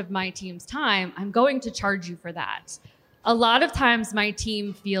too much of my team's time, I'm going to charge you for that. A lot of times my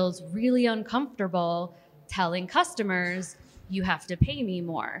team feels really uncomfortable telling customers, you have to pay me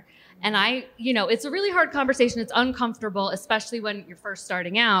more. And it's a really hard conversation. It's uncomfortable, especially when you're first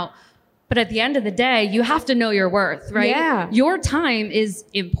starting out. But at the end of the day, you have to know your worth, right? Yeah. Your time is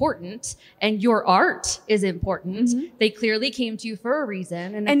important and your art is important. Mm-hmm. They clearly came to you for a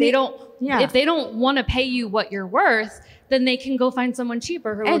reason. And if they don't want to pay you what you're worth, then they can go find someone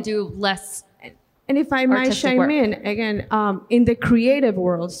cheaper who will do less. And if I might artistic chime work. in, again, in the creative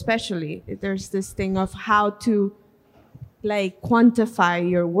world especially, there's this thing of how to quantify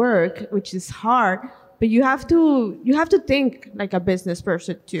your work, which is hard. But you have to think like a business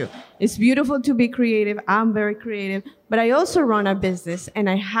person too. It's beautiful to be creative. I'm very creative, but I also run a business and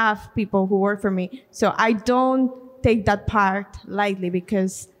I have people who work for me. So I don't take that part lightly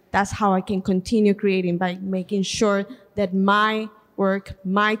because that's how I can continue creating, by making sure that my work,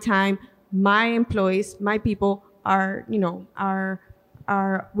 my time, my employees, my people are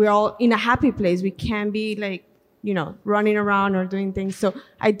we're all in a happy place. We can't be running around or doing things. So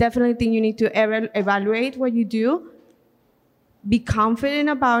I definitely think you need to evaluate what you do. Be confident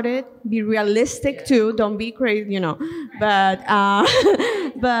about it. Be realistic too. Don't be crazy, But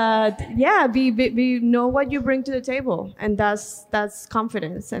yeah, be know what you bring to the table, and that's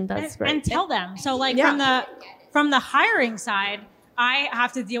confidence, and that's great. And tell them. So from the hiring side, I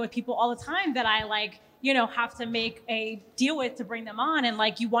have to deal with people all the time that I have to make a deal with to bring them on. And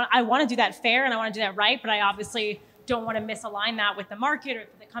I want to do that fair and I want to do that right, but I obviously don't want to misalign that with the market or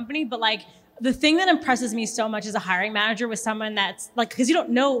the company. But the thing that impresses me so much as a hiring manager with someone that's because they don't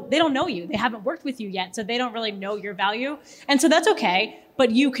know you, they haven't worked with you yet, so they don't really know your value. And so that's okay,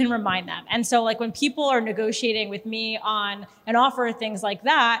 but you can remind them. And so when people are negotiating with me on an offer or things like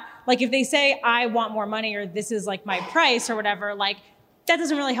that, if they say, I want more money, or this is my price or whatever, that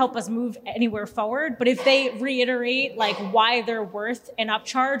doesn't really help us move anywhere forward. But if they reiterate why they're worth an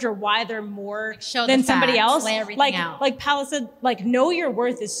upcharge or why they're more than somebody else, lay everything out. Like Paola said, know your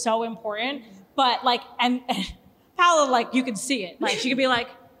worth is so important. But and Paola, you could see it. She could be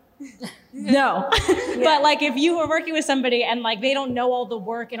no. But if you were working with somebody and they don't know all the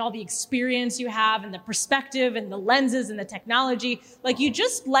work and all the experience you have and the perspective and the lenses and the technology, you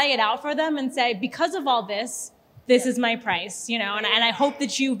just lay it out for them and say, because of all this, this is my price, and I hope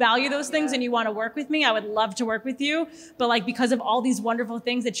that you value those things and you want to work with me. I would love to work with you. But because of all these wonderful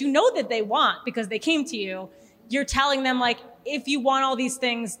things that that they want because they came to you, you're telling them if you want all these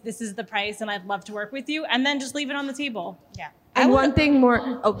things, this is the price and I'd love to work with you. And then just leave it on the table. Yeah. And one thing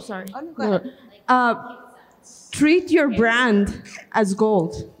more. Oh, sorry. Oh, no, go ahead. treat your brand as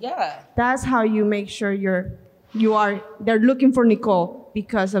gold. Yeah. That's how you make sure they're looking for Nicole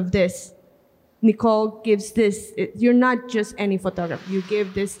because of this. Nicole gives this, you're not just any photographer. You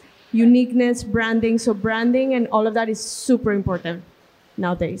give this uniqueness, branding. So branding and all of that is super important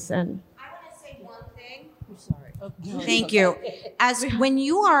nowadays. And I want to say one thing. I'm sorry. Thank you. As when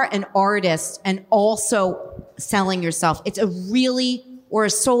you are an artist and also selling yourself, or a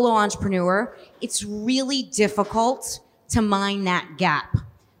solo entrepreneur, it's really difficult to mind that gap.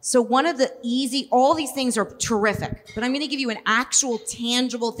 So all these things are terrific, but I'm going to give you an actual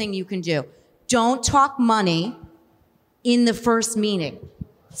tangible thing you can do. Don't talk money in the first meeting.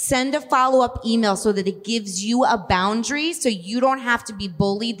 Send a follow-up email so that it gives you a boundary so you don't have to be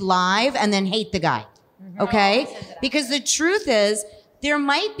bullied live and then hate the guy. Okay? Because the truth is, there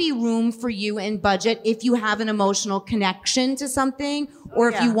might be room for you in budget if you have an emotional connection to something or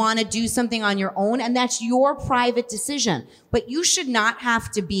if you want to do something on your own, and that's your private decision. But you should not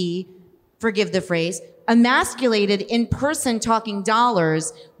have to be, forgive the phrase, emasculated in person talking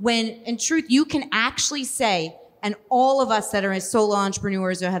dollars when, in truth, you can actually say, and all of us that are solo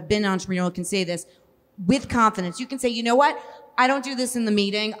entrepreneurs or have been entrepreneurial can say this with confidence. You can say, you know what? I don't do this in the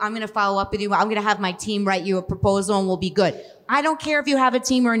meeting. I'm going to follow up with you. I'm going to have my team write you a proposal and we'll be good. I don't care if you have a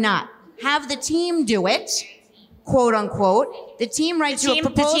team or not. Have the team do it, quote unquote. The team writes you a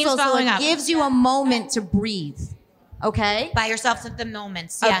proposal so it gives you a moment to breathe. Okay? Buy yourself the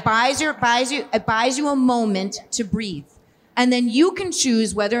moments. It buys you a moment to breathe. And then you can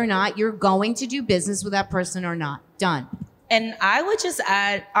choose whether or not you're going to do business with that person or not. Done. And I would just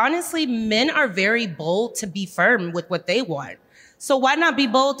add, honestly, men are very bold to be firm with what they want. So why not be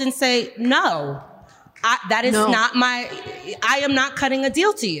bold and say, no, I am not cutting a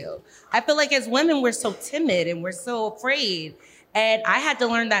deal to you. I feel like as women, we're so timid and we're so afraid. And I had to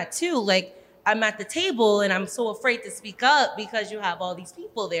learn that too. Like, I'm at the table and I'm so afraid to speak up because you have all these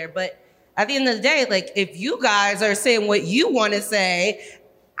people there. But at the end of the day, like, if you guys are saying what you want to say,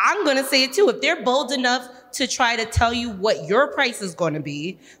 I'm going to say it too. If they're bold enough to try to tell you what your price is going to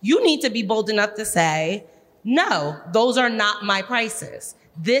be, you need to be bold enough to say, no, those are not my prices.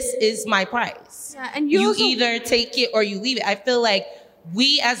 This is my price. Yeah, and you either take it or you leave it. I feel like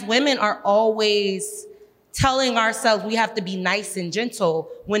we as women are always telling ourselves we have to be nice and gentle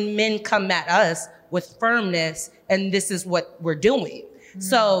when men come at us with firmness, and this is what we're doing.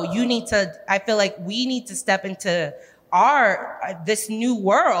 So I feel like we need to step into this new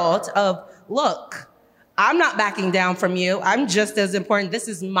world of, look, I'm not backing down from you. I'm just as important. This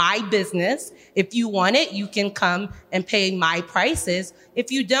is my business. If you want it, you can come and pay my prices.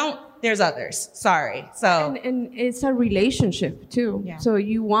 If you don't, there's others. Sorry. So and it's a relationship too. Yeah. So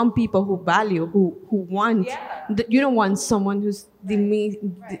you want people who value, who want. Yeah. You don't want someone who's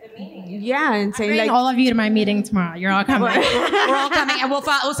demeaning. And saying like all of you to my meeting tomorrow. You're all coming. We're all coming, and we'll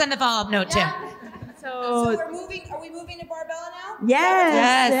send the follow-up note too. So we're moving. Are we moving to Barbella now?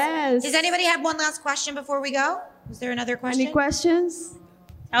 Yes. Does anybody have one last question before we go? Is there another question? Any questions?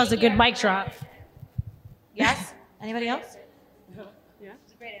 That was a good mic drop. Yes. Anybody else? Yeah.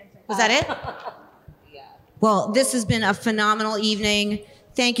 Great answer. Was that it? Well, this has been a phenomenal evening.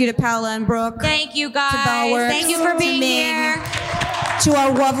 Thank you to Paola and Brooke. Thank you, guys. To Bellworks, thank you for being here. To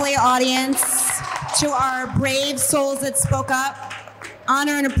our lovely audience. To our brave souls that spoke up.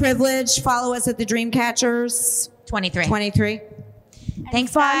 Honor and a privilege. Follow us at the Dreamcatchers. 23.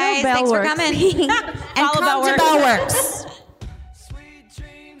 Thanks, guys. Thanks for coming. And come to Bellworks.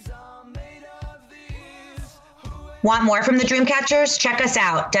 Want more from the Dreamcatchers? Check us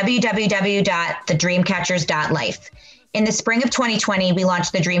out, www.thedreamcatchers.life. In the spring of 2020, we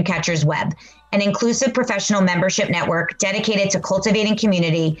launched the Dreamcatchers Web, an inclusive professional membership network dedicated to cultivating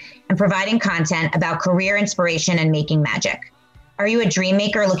community and providing content about career inspiration and making magic. Are you a dream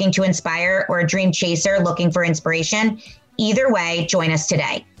maker looking to inspire or a dream chaser looking for inspiration? Either way, join us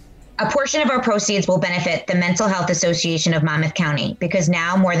today. A portion of our proceeds will benefit the Mental Health Association of Monmouth County because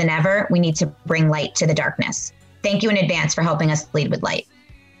now more than ever, we need to bring light to the darkness. Thank you in advance for helping us lead with light.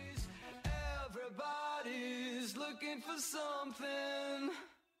 Everybody's looking for something.